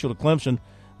official to Clemson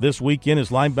this weekend is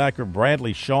linebacker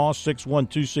Bradley Shaw, 6'1",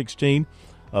 216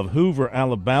 of Hoover,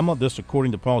 Alabama. This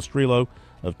according to Paul Strelo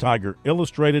of Tiger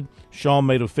Illustrated. Shaw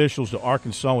made officials to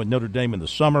Arkansas and Notre Dame in the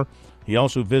summer. He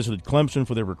also visited Clemson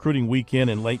for their recruiting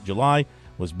weekend in late July,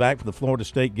 was back for the Florida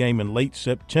State game in late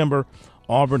September.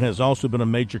 Auburn has also been a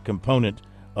major component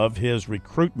of his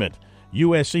recruitment.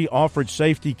 USC offered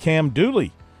safety Cam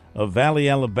Dooley of Valley,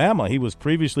 Alabama. He was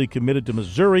previously committed to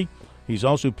Missouri. He's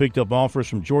also picked up offers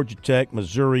from Georgia Tech,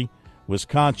 Missouri,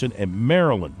 Wisconsin, and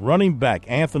Maryland. Running back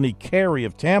Anthony Carey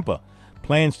of Tampa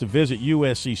plans to visit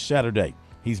USC Saturday.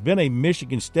 He's been a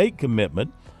Michigan State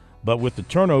commitment, but with the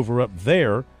turnover up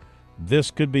there,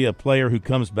 this could be a player who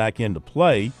comes back into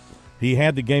play. He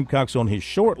had the Gamecocks on his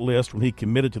short list when he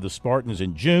committed to the Spartans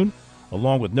in June,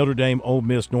 along with Notre Dame, Ole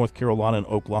Miss, North Carolina, and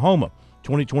Oklahoma.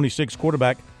 2026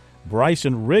 quarterback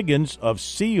Bryson Riggins of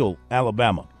Seal,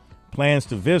 Alabama, plans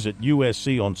to visit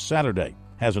USC on Saturday,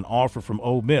 has an offer from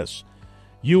Ole Miss.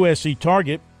 USC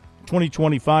target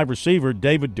 2025 receiver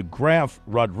David DeGraff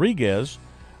Rodriguez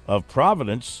of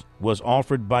Providence was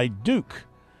offered by Duke.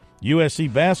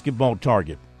 USC basketball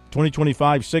target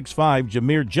 2025 6'5"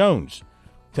 Jameer Jones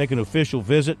take an official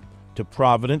visit to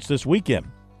Providence this weekend.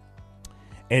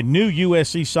 And new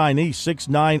USC signee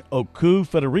 6'9" Oku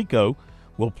Federico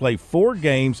will play 4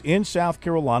 games in South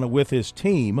Carolina with his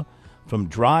team from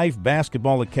Drive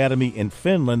Basketball Academy in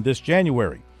Finland this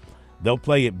January. They'll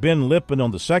play at Ben Lippen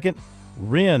on the 2nd,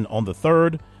 Wren on the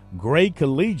 3rd, Gray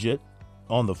Collegiate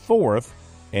on the 4th,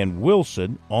 and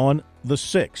Wilson on the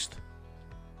 6th.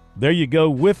 There you go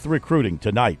with recruiting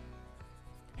tonight.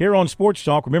 Here on Sports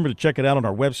Talk, remember to check it out on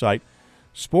our website,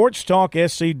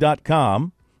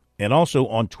 sportstalksc.com, and also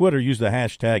on Twitter, use the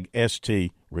hashtag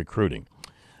STRecruiting.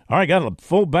 All right, got a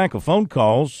full bank of phone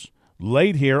calls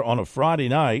late here on a Friday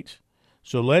night,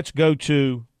 so let's go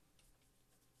to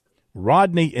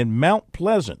Rodney in Mount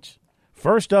Pleasant.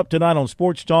 First up tonight on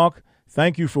Sports Talk.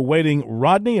 Thank you for waiting,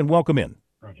 Rodney, and welcome in.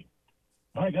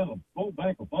 I got a full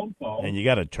bank of phone calls. And you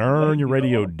got to turn your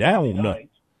radio down.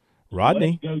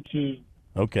 Rodney. Let's go to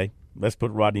Okay, let's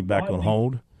put Rodney back on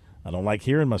hold. I don't like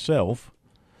hearing myself.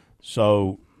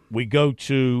 So we go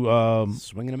to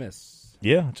swing and a miss.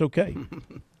 Yeah, it's okay.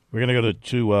 We're going to go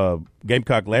to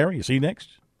Gamecock Larry. Is he next?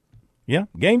 Yeah,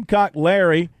 Gamecock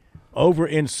Larry over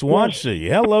in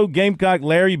Swansea. Hello, Gamecock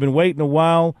Larry. You've been waiting a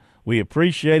while. We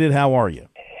appreciate it. How are you?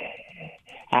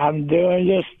 I'm doing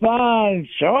just fine,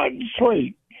 short and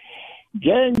sweet.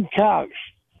 Gamecocks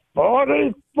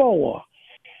 44,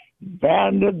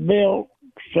 Vanderbilt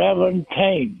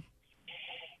 17.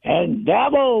 And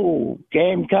double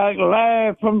Gamecock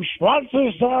Larry from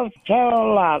Swansea, South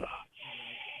Carolina.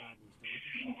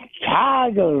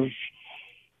 Tigers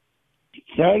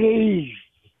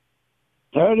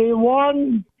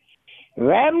 31,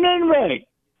 Ramden Rick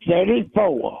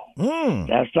 34.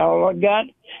 That's all I got.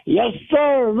 Yes,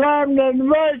 sir. Ramden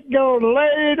Rick go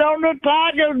laid on the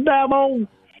Tigers, demo.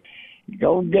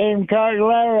 Go Gamecock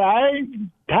Larry. I ain't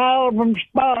Kyle from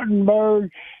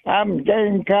Spartanburg. I'm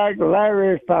Gamecock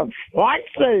Larry from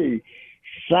Swansea,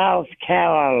 South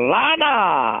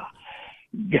Carolina.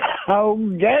 Go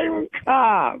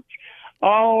Gamecocks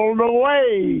all the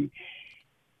way.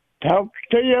 Talk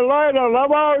to you later.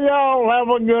 Love all y'all. Have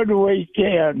a good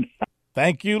weekend.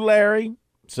 Thank you, Larry.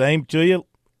 Same to you.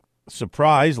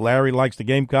 Surprise, Larry likes the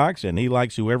Gamecocks, and he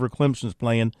likes whoever Clemson's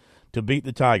playing to beat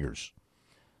the Tigers.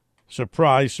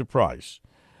 Surprise, surprise.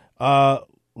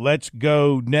 Let's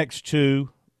go next to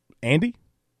Andy.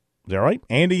 Is that right?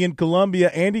 Andy in Columbia.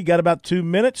 Andy, got about 2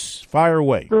 minutes. Fire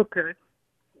away. Okay.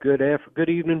 Good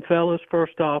evening, fellas.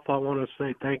 First off, I want to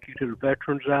say thank you to the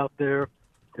veterans out there,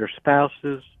 their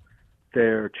spouses,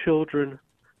 their children,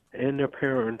 and their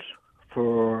parents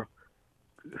for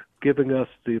giving us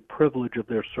the privilege of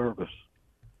their service.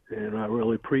 And I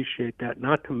really appreciate that.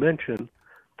 Not to mention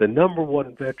the number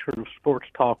one veteran of Sports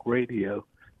Talk Radio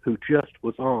who just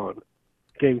was on,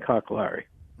 Gamecock Larry.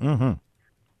 Mm-hmm.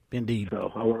 Indeed.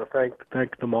 So I want to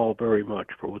thank them all very much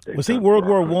for what they. Was he World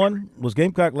War I? Was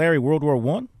Gamecock Larry World War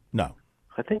I? No.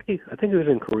 I think he was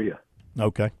in Korea.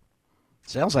 Okay.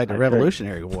 Sounds like the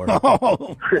Revolutionary War.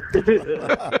 Oh.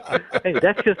 Hey,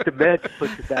 that's just a med to put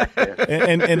you back there.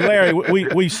 And Larry,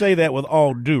 we say that with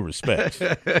all due respect.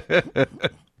 But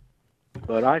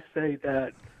I say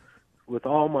that with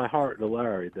all my heart to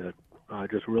Larry, that I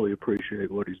just really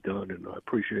appreciate what he's done, and I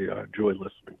enjoy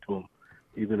listening to him,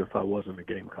 even if I wasn't a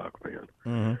Gamecock fan.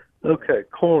 Mm-hmm. Okay,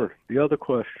 Corn, the other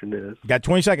question is... Got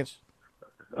 20 seconds.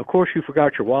 Of course you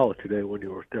forgot your wallet today when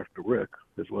you were with Dr. Rick,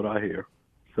 is what I hear.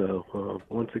 So,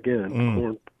 once again,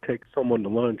 Corn takes someone to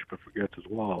lunch but forgets his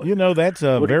wallet. You know, that's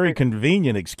a very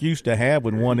convenient excuse to have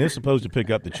when one is supposed to pick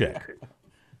up the check.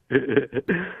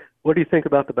 What do you think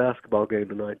about the basketball game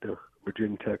tonight, the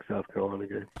Virginia Tech, South Carolina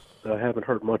game? I haven't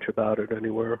heard much about it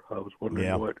anywhere. I was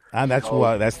wondering what. And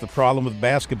that's the problem with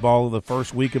basketball the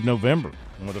first week of November,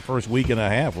 or the first week and a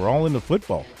half. We're all into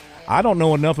football. I don't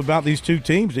know enough about these two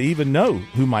teams to even know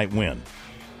who might win.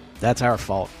 That's our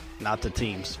fault, not the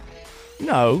teams.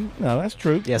 No, that's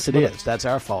true. Yes, it is. That's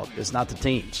our fault. It's not the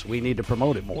teams. We need to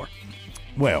promote it more.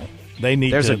 Well, They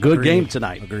need. There's a good game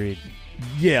tonight. Agreed.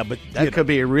 Yeah, but that could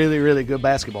be a really, really good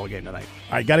basketball game tonight.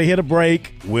 All right, got to hit a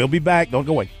break. We'll be back. Don't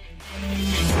go away.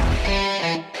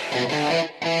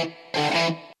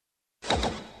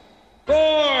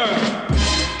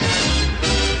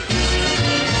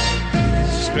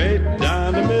 Straight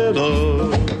down the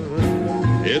middle,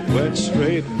 it went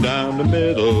straight down the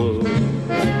middle.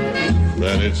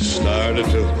 Then it started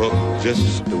to hook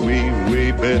just a wee,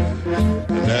 wee bit.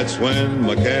 And that's when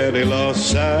my caddy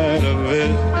lost sight of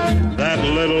it. That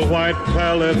little white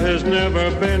pellet has never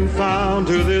been found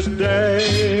to this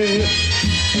day.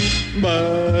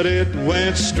 But it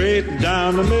went straight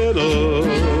down the middle,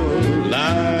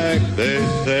 like they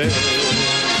say.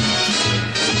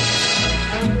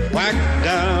 Whack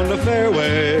down the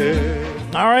fairway.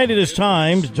 All right, it is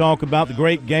time to talk about the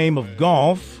great game of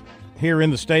golf here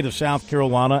in the state of South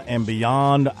Carolina and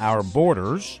beyond our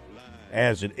borders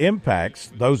as it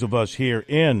impacts those of us here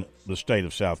in the state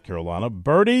of South Carolina.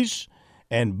 Birdies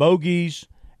and bogeys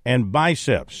and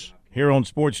biceps. Here on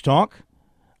Sports Talk,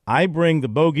 I bring the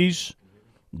bogeys.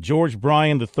 George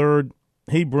Bryan III,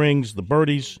 he brings the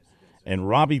birdies. And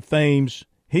Robbie Thames,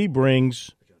 he brings,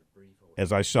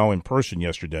 as I saw in person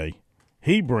yesterday,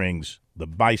 he brings the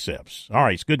biceps. All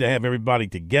right, it's good to have everybody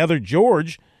together.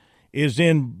 George is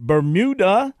in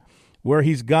Bermuda, where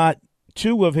he's got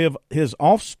two of his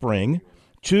offspring,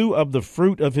 two of the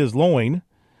fruit of his loin,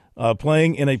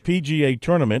 playing in a PGA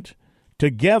tournament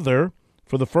together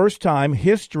for the first time.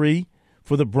 History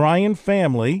for the Bryan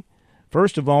family.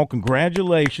 First of all,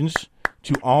 congratulations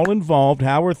to all involved.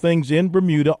 How are things in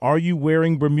Bermuda? Are you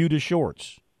wearing Bermuda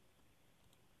shorts?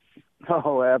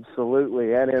 Oh,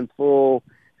 absolutely, and in full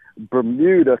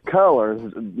Bermuda colors,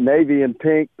 navy and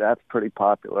pink. That's pretty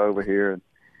popular over here. And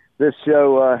this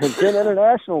show has been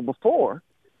international before,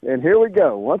 and here we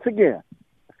go once again.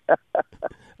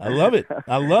 I love it.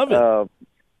 I love it.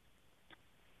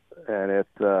 And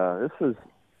this is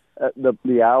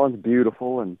the island's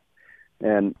beautiful,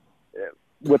 and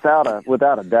without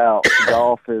a doubt,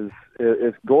 golf is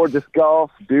gorgeous.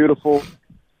 Golf, beautiful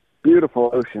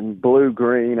ocean,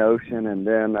 blue-green ocean, and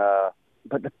then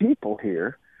but the people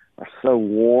here are so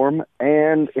warm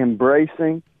and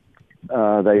embracing.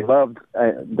 They love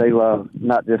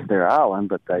not just their island,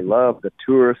 but they love the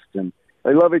tourists, and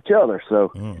they love each other.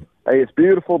 So hey, it's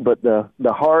beautiful, but the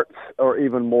hearts are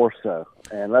even more so.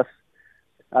 And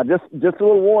just a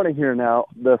little warning here now.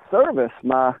 The service,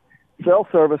 my cell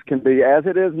service, can be as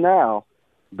it is now,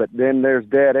 but then there's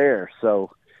dead air.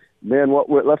 So then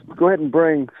let's go ahead and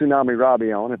bring Tsunami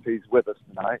Robbie on if he's with us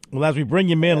tonight. Well, as we bring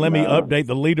him in, let me update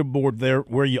the leaderboard there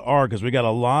where you are, because we got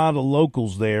a lot of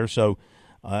locals there. So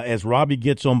as Robbie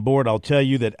gets on board, I'll tell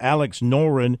you that Alex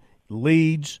Noren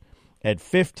leads at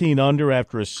 15 under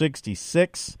after a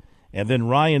 66, and then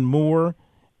Ryan Moore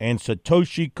and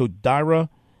Satoshi Kodaira,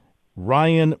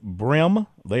 Ryan Brim,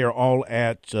 they are all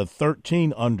at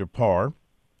 13 under par.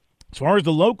 As far as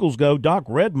the locals go, Doc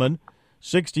Redmond,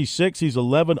 66, he's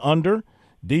 11 under.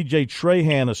 DJ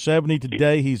Trahan, a 70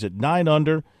 today, he's at 9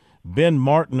 under. Ben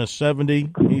Martin, a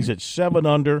 70, he's at 7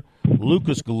 under.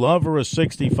 Lucas Glover, a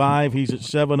 65, he's at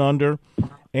 7 under.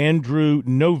 Andrew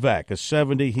Novak, a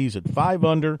 70, he's at 5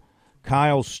 under.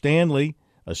 Kyle Stanley,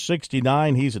 a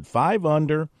 69, he's at 5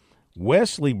 under.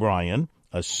 Wesley Bryan,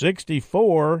 a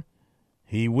 64,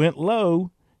 he went low,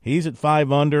 he's at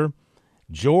 5 under.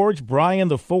 George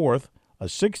Bryan IV, a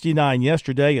 69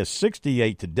 yesterday, a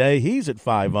 68 today, he's at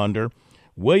 5 under.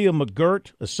 William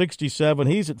McGirt, a 67,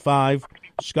 he's at 5.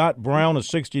 Scott Brown, a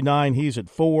 69, he's at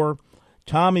 4.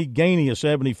 Tommy Gainey, a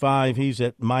 75, he's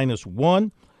at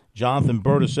 -1. Jonathan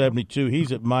Burt, a 72,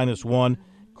 he's at -1.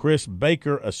 Chris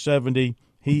Baker, a 70,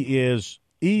 he is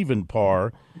even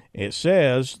par. It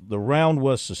says the round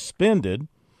was suspended.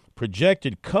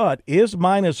 Projected cut is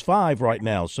 -5 right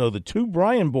now. So the two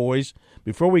Bryan boys,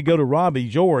 before we go to Robbie,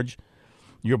 George,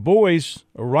 your boys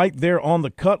are right there on the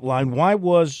cut line. Why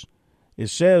was, it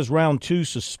says, round 2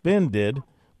 suspended?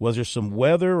 Was there some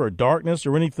weather or darkness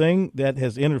or anything that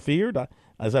has interfered?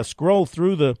 As I scroll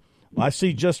through I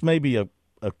see just maybe a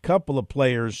couple of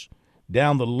players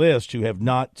down the list who have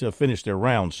not finished their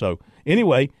round. So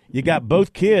anyway, you got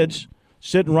both kids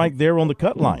sitting right there on the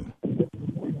cut line.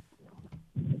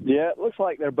 Yeah, it looks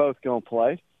like they're both going to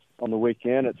play on the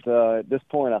weekend. It's at this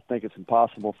point, I think it's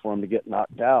impossible for them to get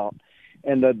knocked out.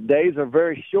 And the days are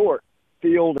very short.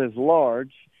 Field is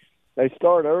large. They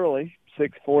start early,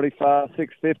 6:45,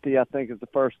 6:50, I think, is the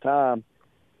first time.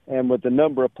 And with the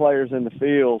number of players in the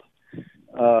field,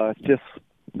 it's just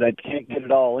they can't get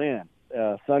it all in.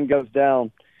 Sun goes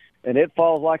down, and it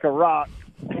falls like a rock.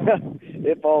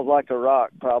 It falls like a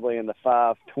rock, probably in the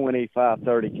 5:20,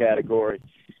 5:30 category.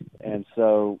 And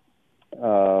so,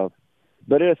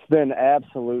 but it's been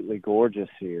absolutely gorgeous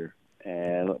here.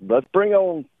 And let's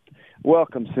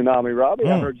welcome Tsunami Robbie.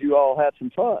 I heard you all had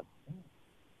some fun.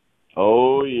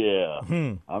 Oh yeah,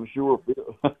 I'm sure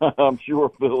Phil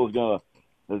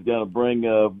is gonna bring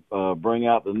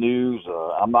out the news.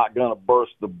 I'm not gonna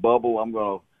burst the bubble. I'm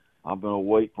gonna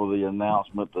wait for the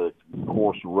announcement. The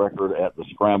course record at the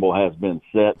scramble has been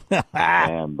set,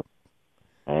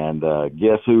 and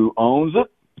guess who owns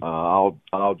it? I'll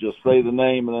just say the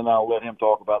name and then I'll let him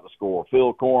talk about the score.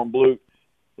 Phil Kornblut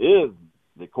is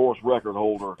the course record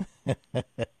holder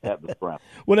at the scramble.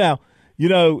 Well, now,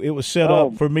 it was set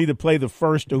up for me to play the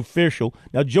first official.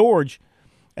 Now, George,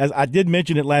 as I did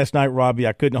mention it last night, Robbie,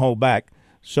 I couldn't hold back.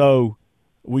 So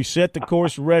we set the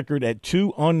course record at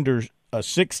 2 under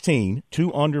 16,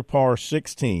 2 under par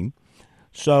 16.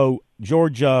 So,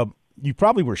 George, you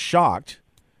probably were shocked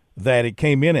that it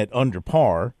came in at under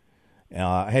par.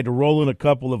 I had to roll in a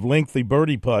couple of lengthy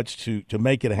birdie putts to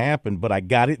make it happen, but I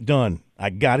got it done.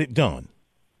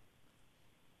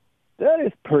 That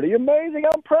is pretty amazing.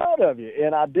 I'm proud of you,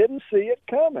 and I didn't see it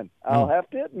coming. I'll have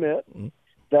to admit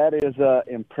that is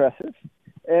impressive.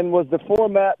 And was the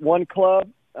format one club,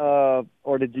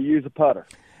 or did you use a putter?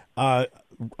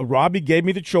 Robbie gave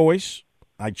me the choice.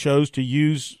 I chose to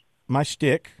use my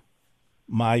stick,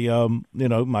 my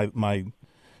my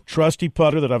trusty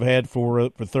putter that I've had for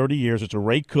 30 years. It's a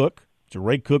Ray Cook. It's a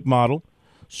Ray Cook model,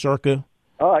 circa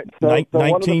all right, so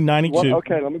 1992.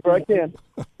 Okay, let me break in.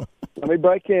 Let me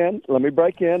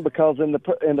break in because in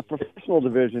the professional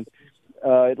division,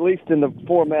 at least in the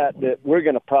format that we're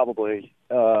going to probably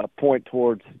point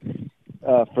towards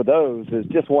for those, is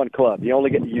just one club. You only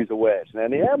get to use a wedge. Now,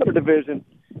 in the amateur division,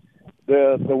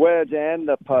 the wedge and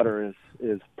the putter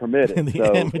is permitted.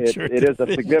 So it is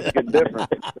a significant difference.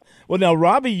 Well, now,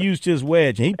 Robbie used his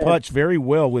wedge, and he putts very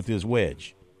well with his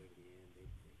wedge.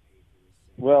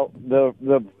 Well,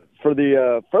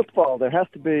 first of all, there has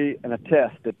to be an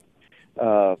attest that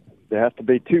there has to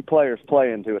be 2 players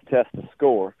playing to attest the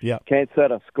score. Yeah. Can't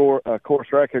set a course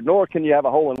record, nor can you have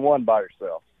a hole-in-one by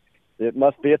yourself. It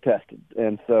must be attested.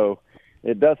 And so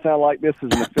it does sound like this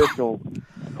is an official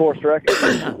course record.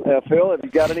 Phil, have you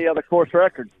got any other course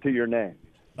records to your name?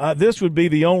 This would be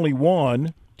the only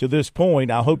one to this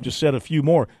point. I hope to set a few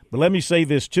more. But let me say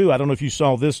this, too. I don't know if you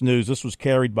saw this news. This was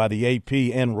carried by the AP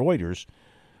and Reuters,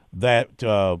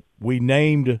 that we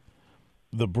named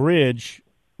the bridge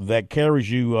that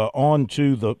carries you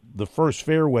onto the first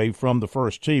fairway from the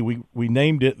first tee. We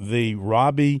named it the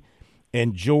Robbie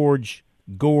and George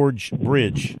Gorge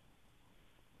Bridge.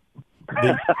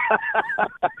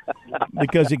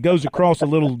 Because it goes across a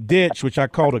little ditch, which I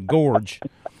called a gorge.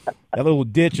 That little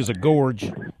ditch is a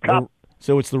gorge.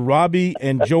 So it's the Robbie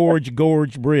and George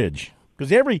Gorge Bridge.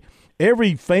 Because every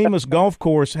famous golf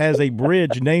course has a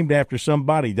bridge named after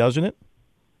somebody, doesn't it?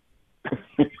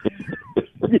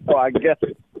 I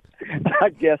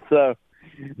guess so.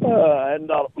 And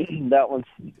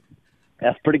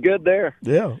that's pretty good there.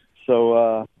 Yeah.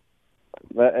 So,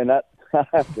 and that, I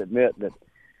have to admit that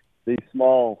these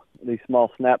small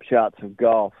snapshots of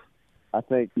golf, I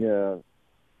think golf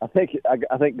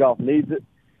needs it,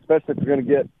 especially if you're going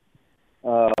to get.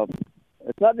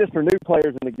 It's not just for new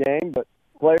players in the game, but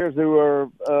players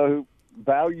who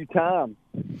value time.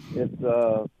 It's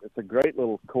a great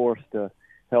little course to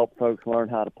help folks learn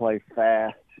how to play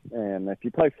fast. And if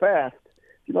you play fast,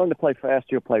 if you learn to play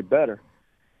fast, you'll play better.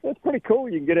 It's pretty cool.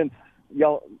 You can get in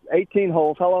 18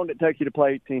 holes. How long did it take you to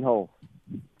play 18 holes?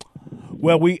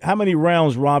 Well, how many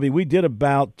rounds, Robbie? We did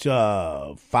about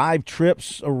 5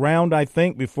 trips around, I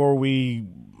think, before we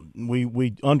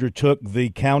undertook the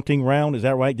counting round. Is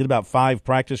that right? Did about 5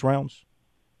 practice rounds?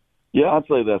 Yeah, I'd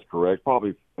say that's correct.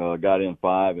 Probably got in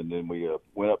 5, and then we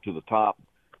went up to the top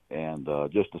and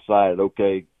just decided,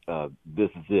 okay, this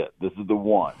is it. This is the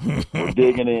one. We're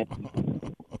digging in.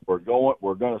 We're going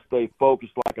to stay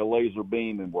focused like a laser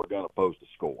beam, and we're going to post a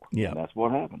score. Yeah, and that's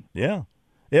what happened. Yeah,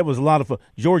 it was a lot of fun.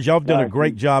 George, y'all have done a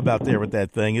great job out there with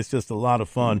that thing. It's just a lot of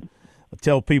fun. I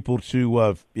tell people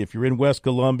to, if you're in West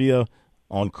Columbia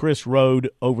on Chris Road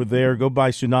over there, go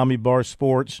by Tsunami Bar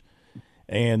Sports.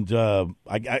 And, I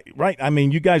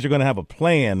mean, you guys are going to have a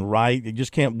plan, right? You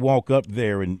just can't walk up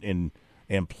there and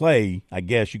play, I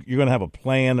guess. You're going to have a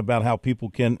plan about how people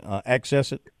can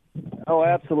access it? Oh,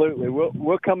 absolutely.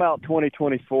 We'll come out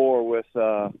 2024 with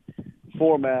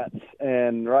formats,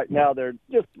 and right now there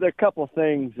are a couple of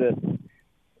things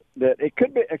that it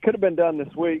could have been done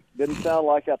this week. Didn't sound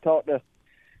like. I talked to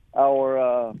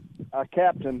our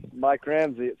captain, Mike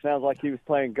Ramsey. It sounds like he was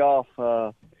playing golf.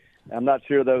 I'm not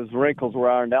sure those wrinkles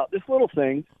were ironed out. Just little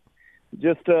things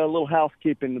just a little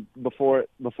housekeeping before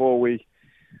we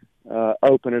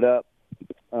open it up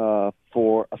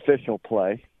for official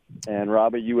play. And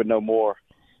Robbie, you would know more.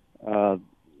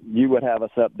 You would have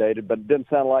us updated, but it didn't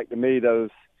sound like to me the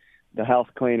house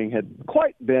cleaning had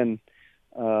quite been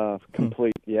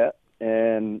complete yet.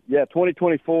 And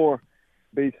 2024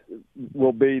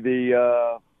 will be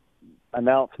the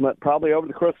announcement probably over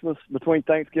the Christmas, between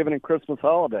Thanksgiving and Christmas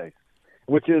holidays,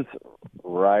 which is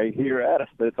right here at us.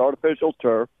 But it's artificial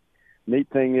turf. Neat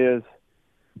thing is,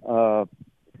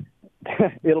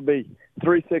 it'll be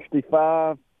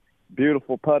 365,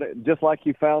 beautiful putt. Just like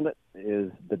you found it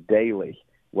is the daily,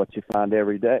 what you find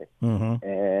every day. Mm-hmm.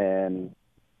 And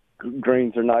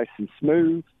greens are nice and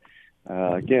smooth.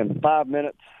 Again, 5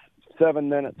 minutes, 7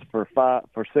 minutes for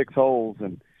 6 holes,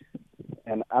 and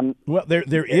I'm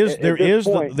there is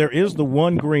the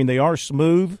one green. They are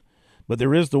smooth, but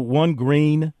there is the one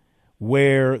green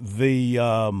where the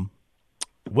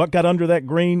what got under that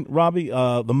green, Robbie?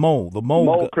 The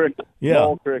mole cricket. Yeah,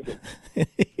 mole cricket.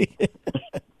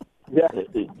 Yeah.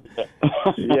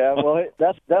 Yeah. Well,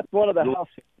 that's one of the house.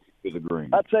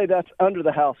 I'd say that's under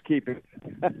the housekeeping.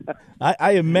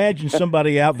 I imagine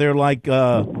somebody out there like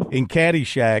in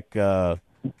Caddyshack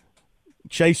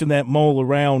chasing that mole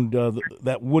around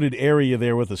that wooded area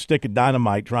there with a stick of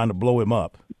dynamite trying to blow him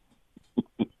up.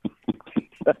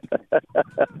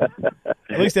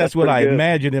 At least that's what I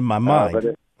imagine in my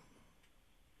mind.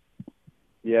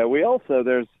 We also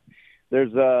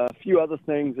there's a few other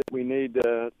things that we need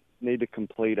to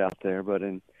complete out there, but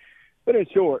in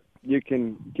short, you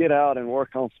can get out and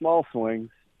work on small swings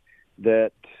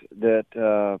that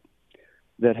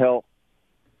help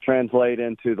translate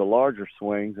into the larger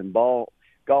swings and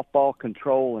golf ball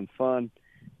control and fun.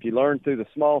 If you learn through the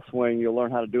small swing, you'll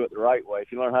learn how to do it the right way.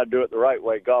 If you learn how to do it the right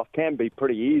way, golf can be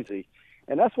pretty easy.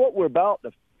 And that's what we're about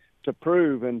to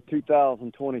prove in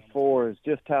 2024 is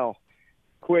just how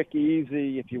quick,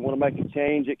 easy, if you want to make a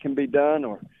change, it can be done,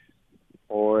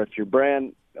 or if you're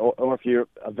or if you're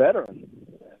a veteran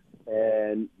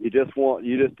and you just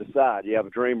decide you have a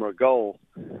dream or a goal,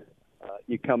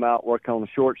 you come out, work on the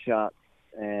short shots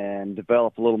and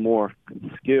develop a little more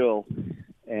skill,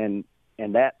 and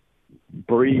that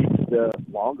breeds the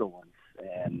longer ones.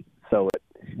 And so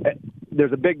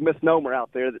there's a big misnomer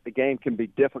out there that the game can be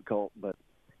difficult, but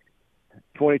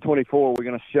 2024 we're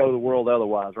going to show the world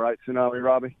otherwise, right, Tsunami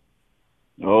Robbie?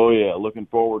 Oh yeah, looking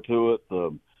forward to it.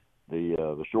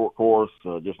 The short course,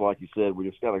 just like you said, we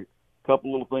just got a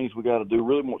couple little things we got to do.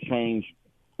 Really won't change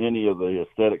any of the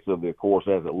aesthetics of the course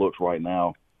as it looks right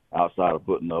now, outside of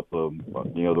putting up the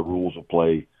rules of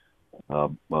play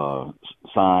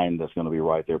sign that's going to be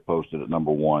right there posted at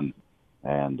number 1,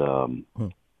 and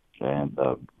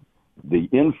the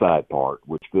inside part,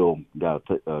 which Phil got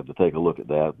to take a look at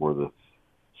that, where the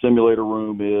simulator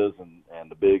room is, and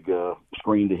the big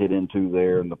screen to hit into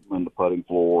there, and the putting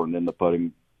floor, and then the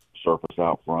putting surface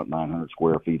out front, 900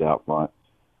 square feet out front.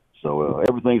 So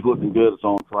everything's looking good. It's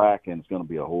on track, and it's going to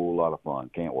be a whole lot of fun.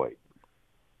 Can't wait.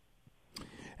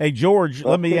 Hey, George,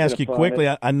 let me ask you quickly.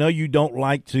 I know you don't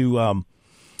like to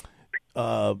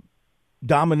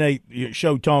dominate your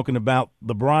show talking about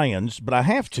the Bryans, but I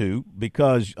have to,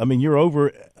 because, I mean, you're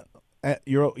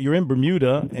in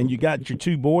Bermuda, and you got your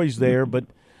 2 boys there,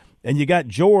 and you got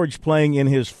George playing in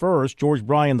his first, George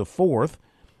Bryan IV,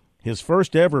 his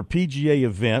first ever PGA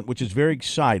event, which is very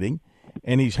exciting,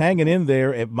 and he's hanging in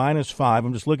there at -5.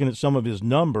 I'm just looking at some of his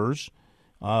numbers.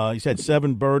 He's had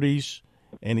 7 birdies,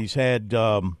 and he's had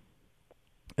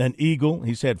an eagle.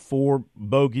 He's had 4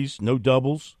 bogeys, no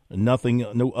doubles,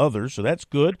 no others, so that's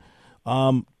good.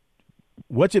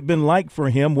 What's it been like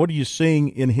for him? What are you seeing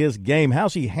in his game?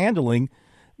 How's he handling,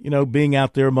 being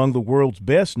out there among the world's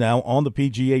best now on the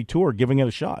PGA Tour, giving it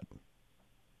a shot?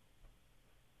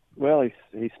 Well,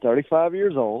 he's 35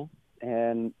 years old,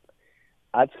 and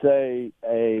I'd say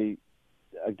a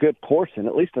good portion,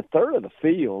 at least a third of the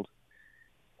field,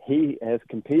 he has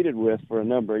competed with for a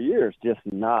number of years, just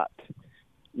not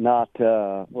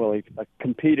he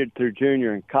competed through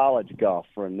junior and college golf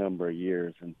for a number of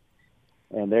years, and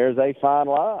there's a fine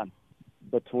line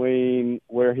between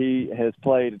where he has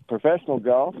played professional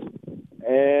golf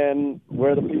and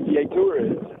where the PGA Tour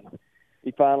is.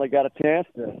 He finally got a chance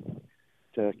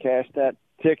to cash that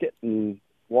ticket and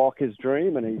walk his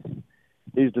dream, and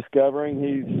he's discovering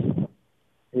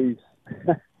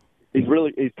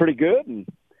he's pretty good,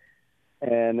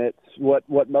 and it's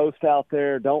what most out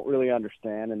there don't really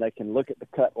understand, and they can look at the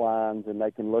cut lines, and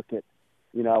they can look at,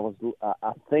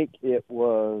 I think it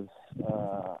was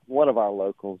one of our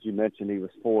locals, you mentioned he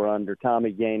was 4 under.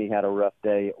 Tommy Gainey had a rough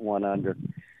day at 1 under.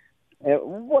 And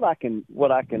what I can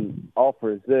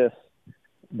offer is this: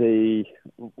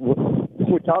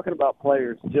 we're talking about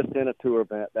players just in a tour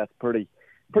event. That's pretty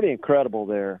incredible.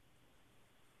 Their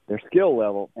skill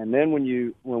level, and then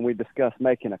when we discuss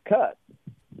making a cut,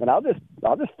 and I'll just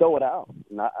throw it out.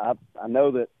 And I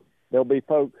know that there'll be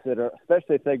folks that are,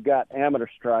 especially if they've got amateur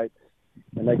stripes,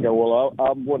 and they go, well,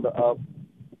 I'm one of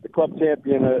the club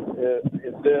champion is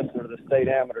this, or the state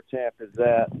amateur champ is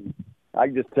that. And I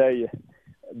can just tell you,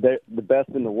 the best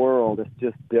in the world is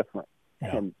just different.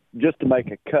 Yeah. And just to make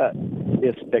a cut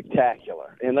is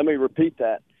spectacular. And let me repeat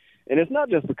that. And it's not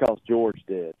just because George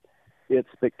did. It's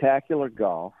spectacular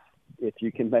golf if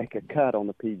you can make a cut on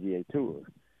the PGA Tour.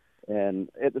 And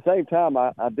at the same time,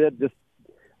 I did just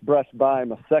brush by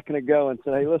him a second ago and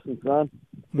said, hey, listen, son.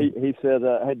 He said,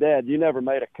 hey, Dad, you never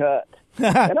made a cut.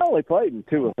 And I only played in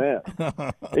 2 events.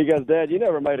 He goes, Dad, you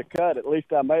never made a cut. At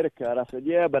least I made a cut. I said,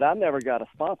 yeah, but I never got a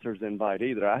sponsor's invite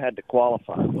either. I had to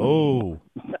qualify. Oh.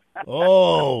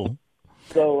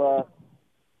 So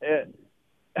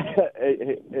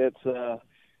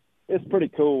it's pretty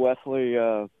cool.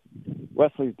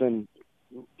 Wesley's been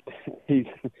he's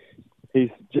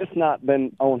just not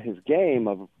been on his game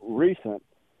of recent.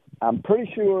 I'm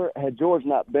pretty sure had George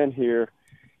not been here,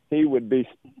 he would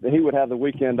have the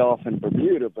weekend off in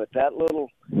Bermuda. But that little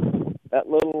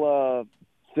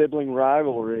sibling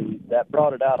rivalry that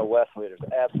brought it out of Wesley. There's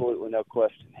absolutely no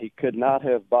question. He could not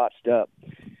have botched up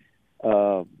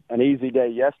an easy day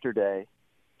yesterday.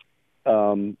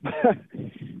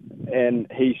 And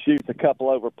he shoots a couple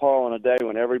over par on a day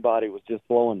when everybody was just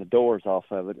blowing the doors off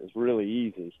of it. It was really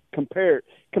easy,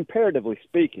 comparatively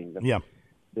speaking.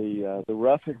 The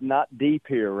rough is not deep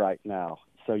here right now,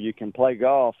 so you can play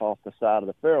golf off the side of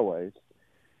the fairways.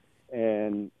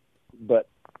 But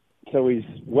so he's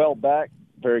well back,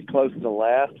 very close to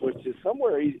last, which is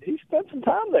somewhere he spent some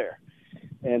time there.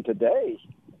 And today,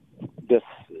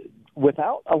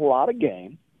 without a lot of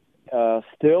game.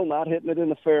 Still not hitting it in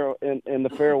the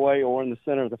fairway or in the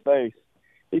center of the face.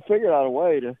 He figured out a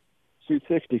way to shoot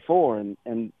 64,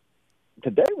 and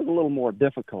today was a little more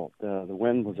difficult. The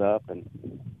wind was up, and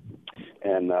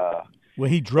well,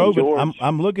 he drove it.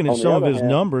 I'm looking at some of his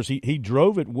numbers. He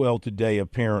drove it well today,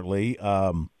 apparently,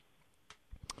 averaging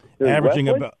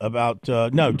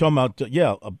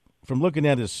from looking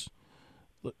at his.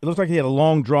 It looks like he had a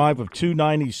long drive of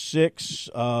 296.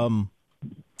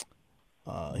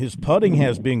 His putting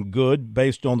has been good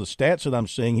based on the stats that I'm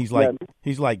seeing. He's like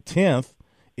 10th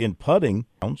in putting.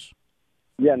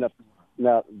 Yeah,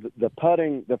 no, the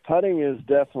putting is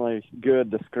definitely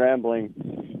good. The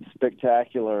scrambling,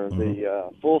 spectacular. Mm-hmm.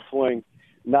 The full swing,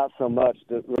 not so much.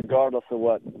 Regardless of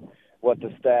what the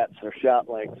stats or shot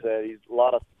length said, he's a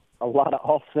lot of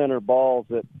off center balls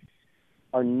that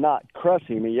are not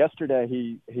crushing. I mean, yesterday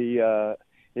he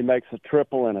makes a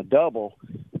triple and a double.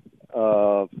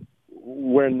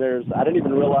 When I didn't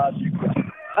even realize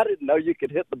I didn't know you could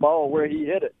hit the ball where he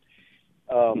hit it.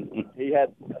 He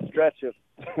had a stretch of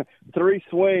 3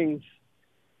 swings.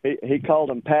 He called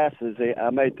them passes. I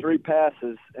made 3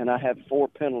 passes, and I had 4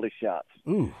 penalty shots.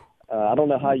 I don't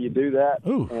know how you do that.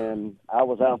 And I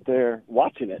was out there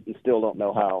watching it and still don't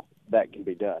know how that can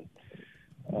be done.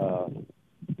 But,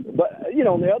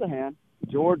 on the other hand,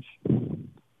 George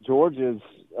is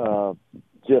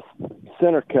just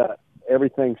center cut.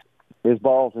 Everything's his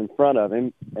ball's in front of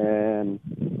him and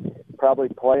probably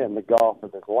playing the golf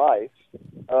of his life.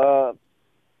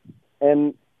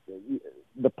 And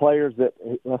the players that,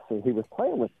 he was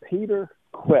playing with Peter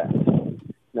Quest.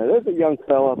 Now, there's a young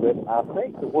fella that I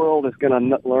think the world is going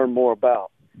to learn more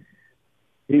about.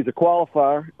 He's a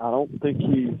qualifier. I don't think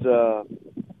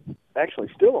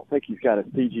still don't think he's got his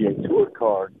PGA Tour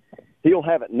card. He'll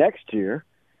have it next year,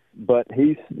 but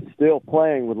he's still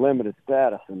playing with limited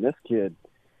status, and this kid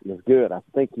is good. I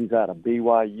think he's out of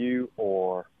BYU,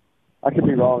 or I could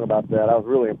be wrong about that. I was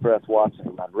really impressed watching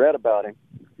him. I'd read about him.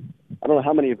 I don't know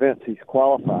how many events he's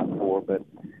qualified for, but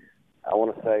I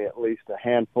want to say at least a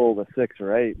handful to 6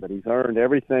 or 8, but he's earned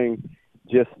everything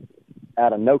just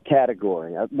out of no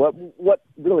category. What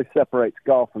really separates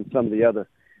golf from some of the other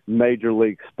major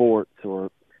league sports or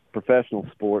professional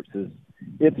sports is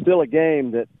it's still a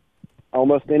game that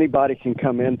almost anybody can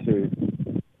come into,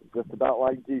 just about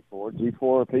like G4.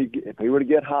 G4, if he were to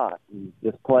get hot and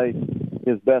just play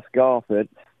his best golf,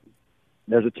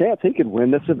 there's a chance he could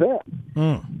win this event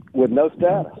with no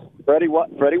status. Freddie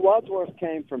Wadsworth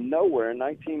came from nowhere in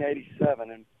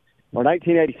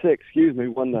 1986,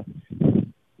 won the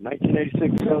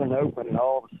 1986 Southern Open, and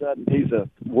all of a sudden he's a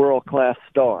world-class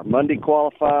star. Monday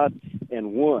qualified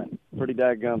and won. Pretty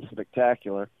daggum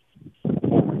spectacular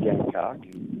for Gamecock.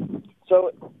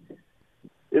 So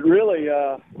it really,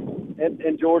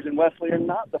 and George and Wesley are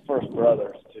not the first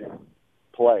brothers to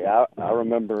play. I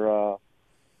remember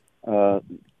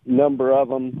number of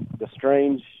them, the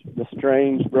Strange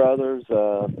brothers.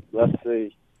 Let's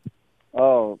see.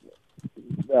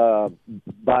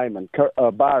 Byram,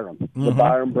 the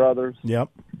Byram brothers. Yep.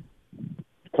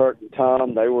 Kurt and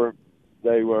Tom, they were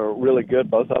really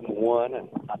good. Both of them won, and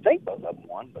I think both of them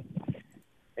won. But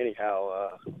anyhow,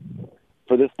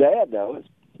 for this dad though, it's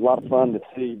a lot of fun to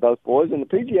see both boys. And the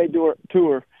PGA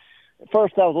Tour. At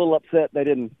first, I was a little upset they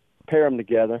didn't pair them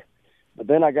together, but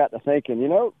then I got to thinking,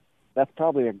 that's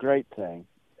probably a great thing.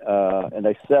 And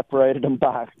they separated them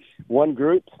by one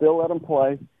group, still let them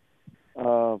play.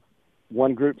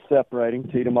 One group separating,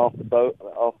 teed them off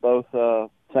both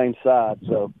same side.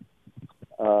 So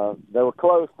they were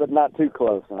close, but not too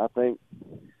close. And I think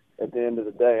at the end of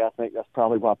the day, I think that's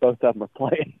probably why both of them are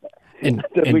playing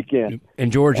this weekend.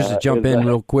 And George, just to jump in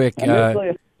real quick,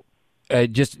 maybe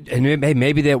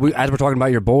that as we're talking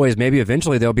about your boys, maybe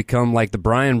eventually they'll become like the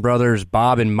Bryan brothers,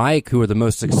 Bob and Mike, who are the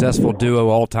most successful duo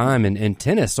all time in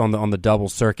tennis on the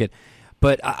doubles circuit.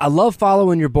 But I love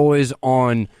following your boys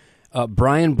on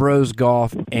Bryan Bros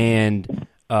Golf and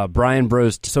Bryan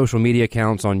Bros social media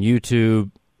accounts on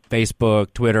YouTube,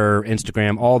 Facebook, Twitter,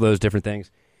 Instagram, all those different things.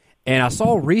 And I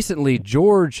saw recently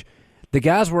George, the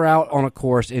guys were out on a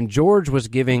course, and George was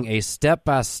giving a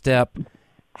step-by-step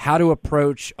how to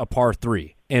approach a par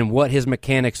 3 and what his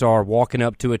mechanics are walking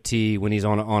up to a tee when he's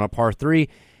on a par 3.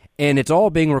 And it's all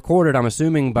being recorded, I'm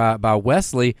assuming, by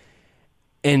Wesley.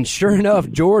 And sure enough,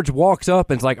 George walks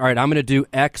up and is like, all right, I'm going to do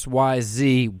X, Y,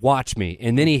 Z, watch me.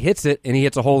 And then he hits it, and he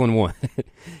hits a hole-in-one.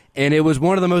 And it was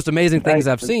one of the most amazing things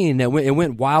I've seen. It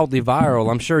went wildly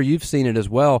viral. I'm sure you've seen it as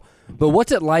well. But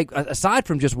what's it like, aside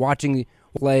from just watching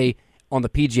play on the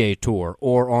PGA Tour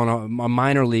or on a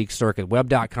minor league circuit,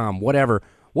 web.com, whatever,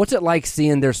 what's it like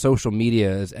seeing their social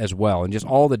media as well and just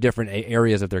all the different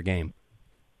areas of their game?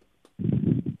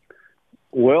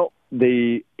 Well,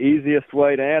 the easiest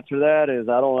way to answer that is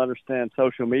I don't understand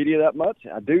social media that much.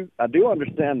 I do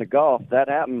understand the golf. That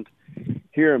happened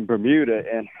here in Bermuda,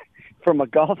 and from a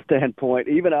golf standpoint,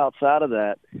 even outside of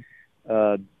that,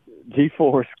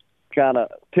 G4 is kind of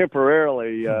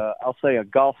temporarily, I'll say, a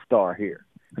golf star here,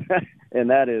 and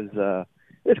that is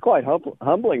it's quite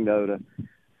humbling though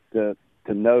to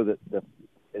know that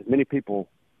as many people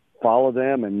follow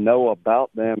them and know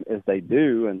about them as they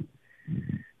do. And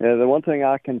the one thing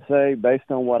I can say based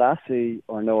on what I see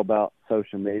or know about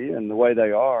social media and the way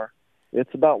they are,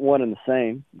 it's about one and the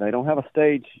same. They don't have a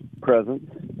stage presence,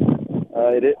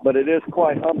 but it is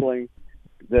quite humbling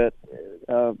that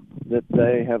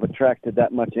they have attracted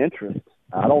that much interest.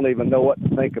 I don't even know what to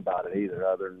think about it either,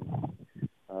 other than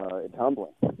it's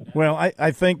humbling. Well,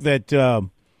 I think that,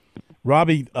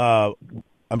 Robbie,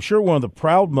 I'm sure one of the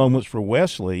proud moments for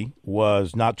Wesley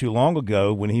was not too long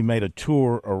ago when he made a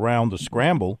tour around the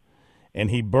Scramble and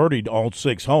he birdied all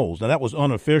 6 holes. Now, that was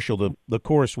unofficial. The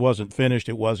course wasn't finished.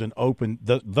 It wasn't open.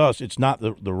 Thus, it's not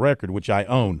the record, which I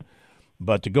own.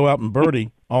 But to go out and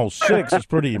birdie all 6 is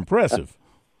pretty impressive.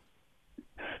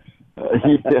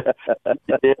 You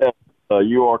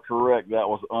are correct. That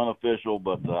was unofficial,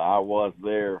 but I was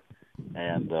there.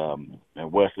 And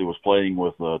Wesley was playing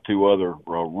with 2 other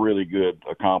really good,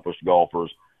 accomplished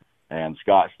golfers. And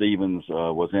Scott Stevens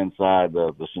was inside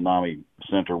the Tsunami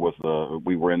Center with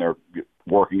we were in there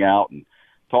working out and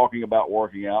talking about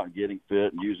working out and getting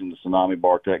fit and using the Tsunami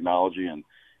Bar technology. And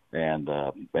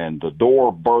the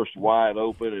door burst wide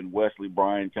open, and Wesley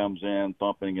Bryan comes in,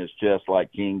 thumping his chest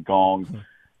like King Kong,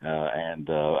 and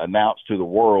announced to the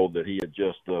world that he had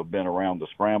just been around the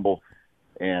Scramble.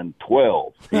 And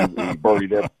 12, he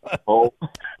birdied every hole.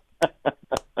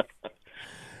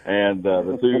 And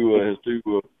his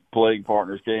two playing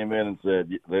partners came in and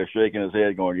said, they're shaking his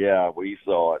head going, yeah, we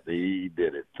saw it. He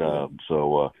did it.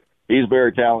 So he's a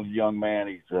very talented young man.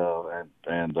 He's a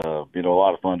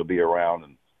lot of fun to be around.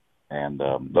 And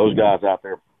those guys out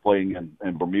there playing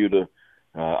in Bermuda,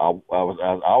 I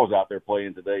was out there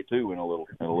playing today too in a little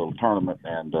tournament,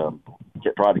 and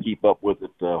tried to keep up with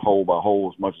it hole by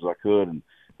hole as much as I could. And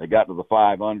they got to the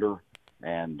 5 under,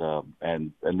 and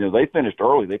they finished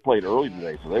early. They played early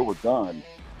today, so they were done.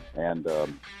 And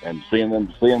seeing them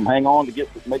hang on to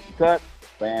make the cut,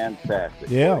 fantastic.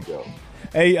 Yeah.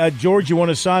 Hey, George, you want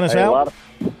to sign us out?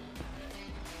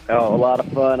 A lot of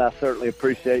fun. I certainly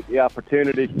appreciate the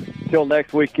opportunity. Till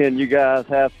next weekend, you guys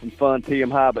have some fun. Tee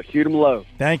 'em high, but shoot 'em low.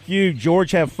 Thank you,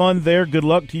 George. Have fun there. Good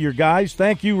luck to your guys.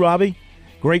 Thank you, Robbie.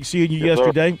 Great seeing you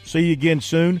yesterday. Sir. See you again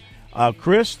soon.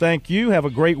 Chris, thank you. Have a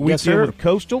great weekend with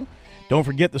Coastal. Don't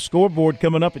forget the scoreboard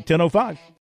coming up at 10:05.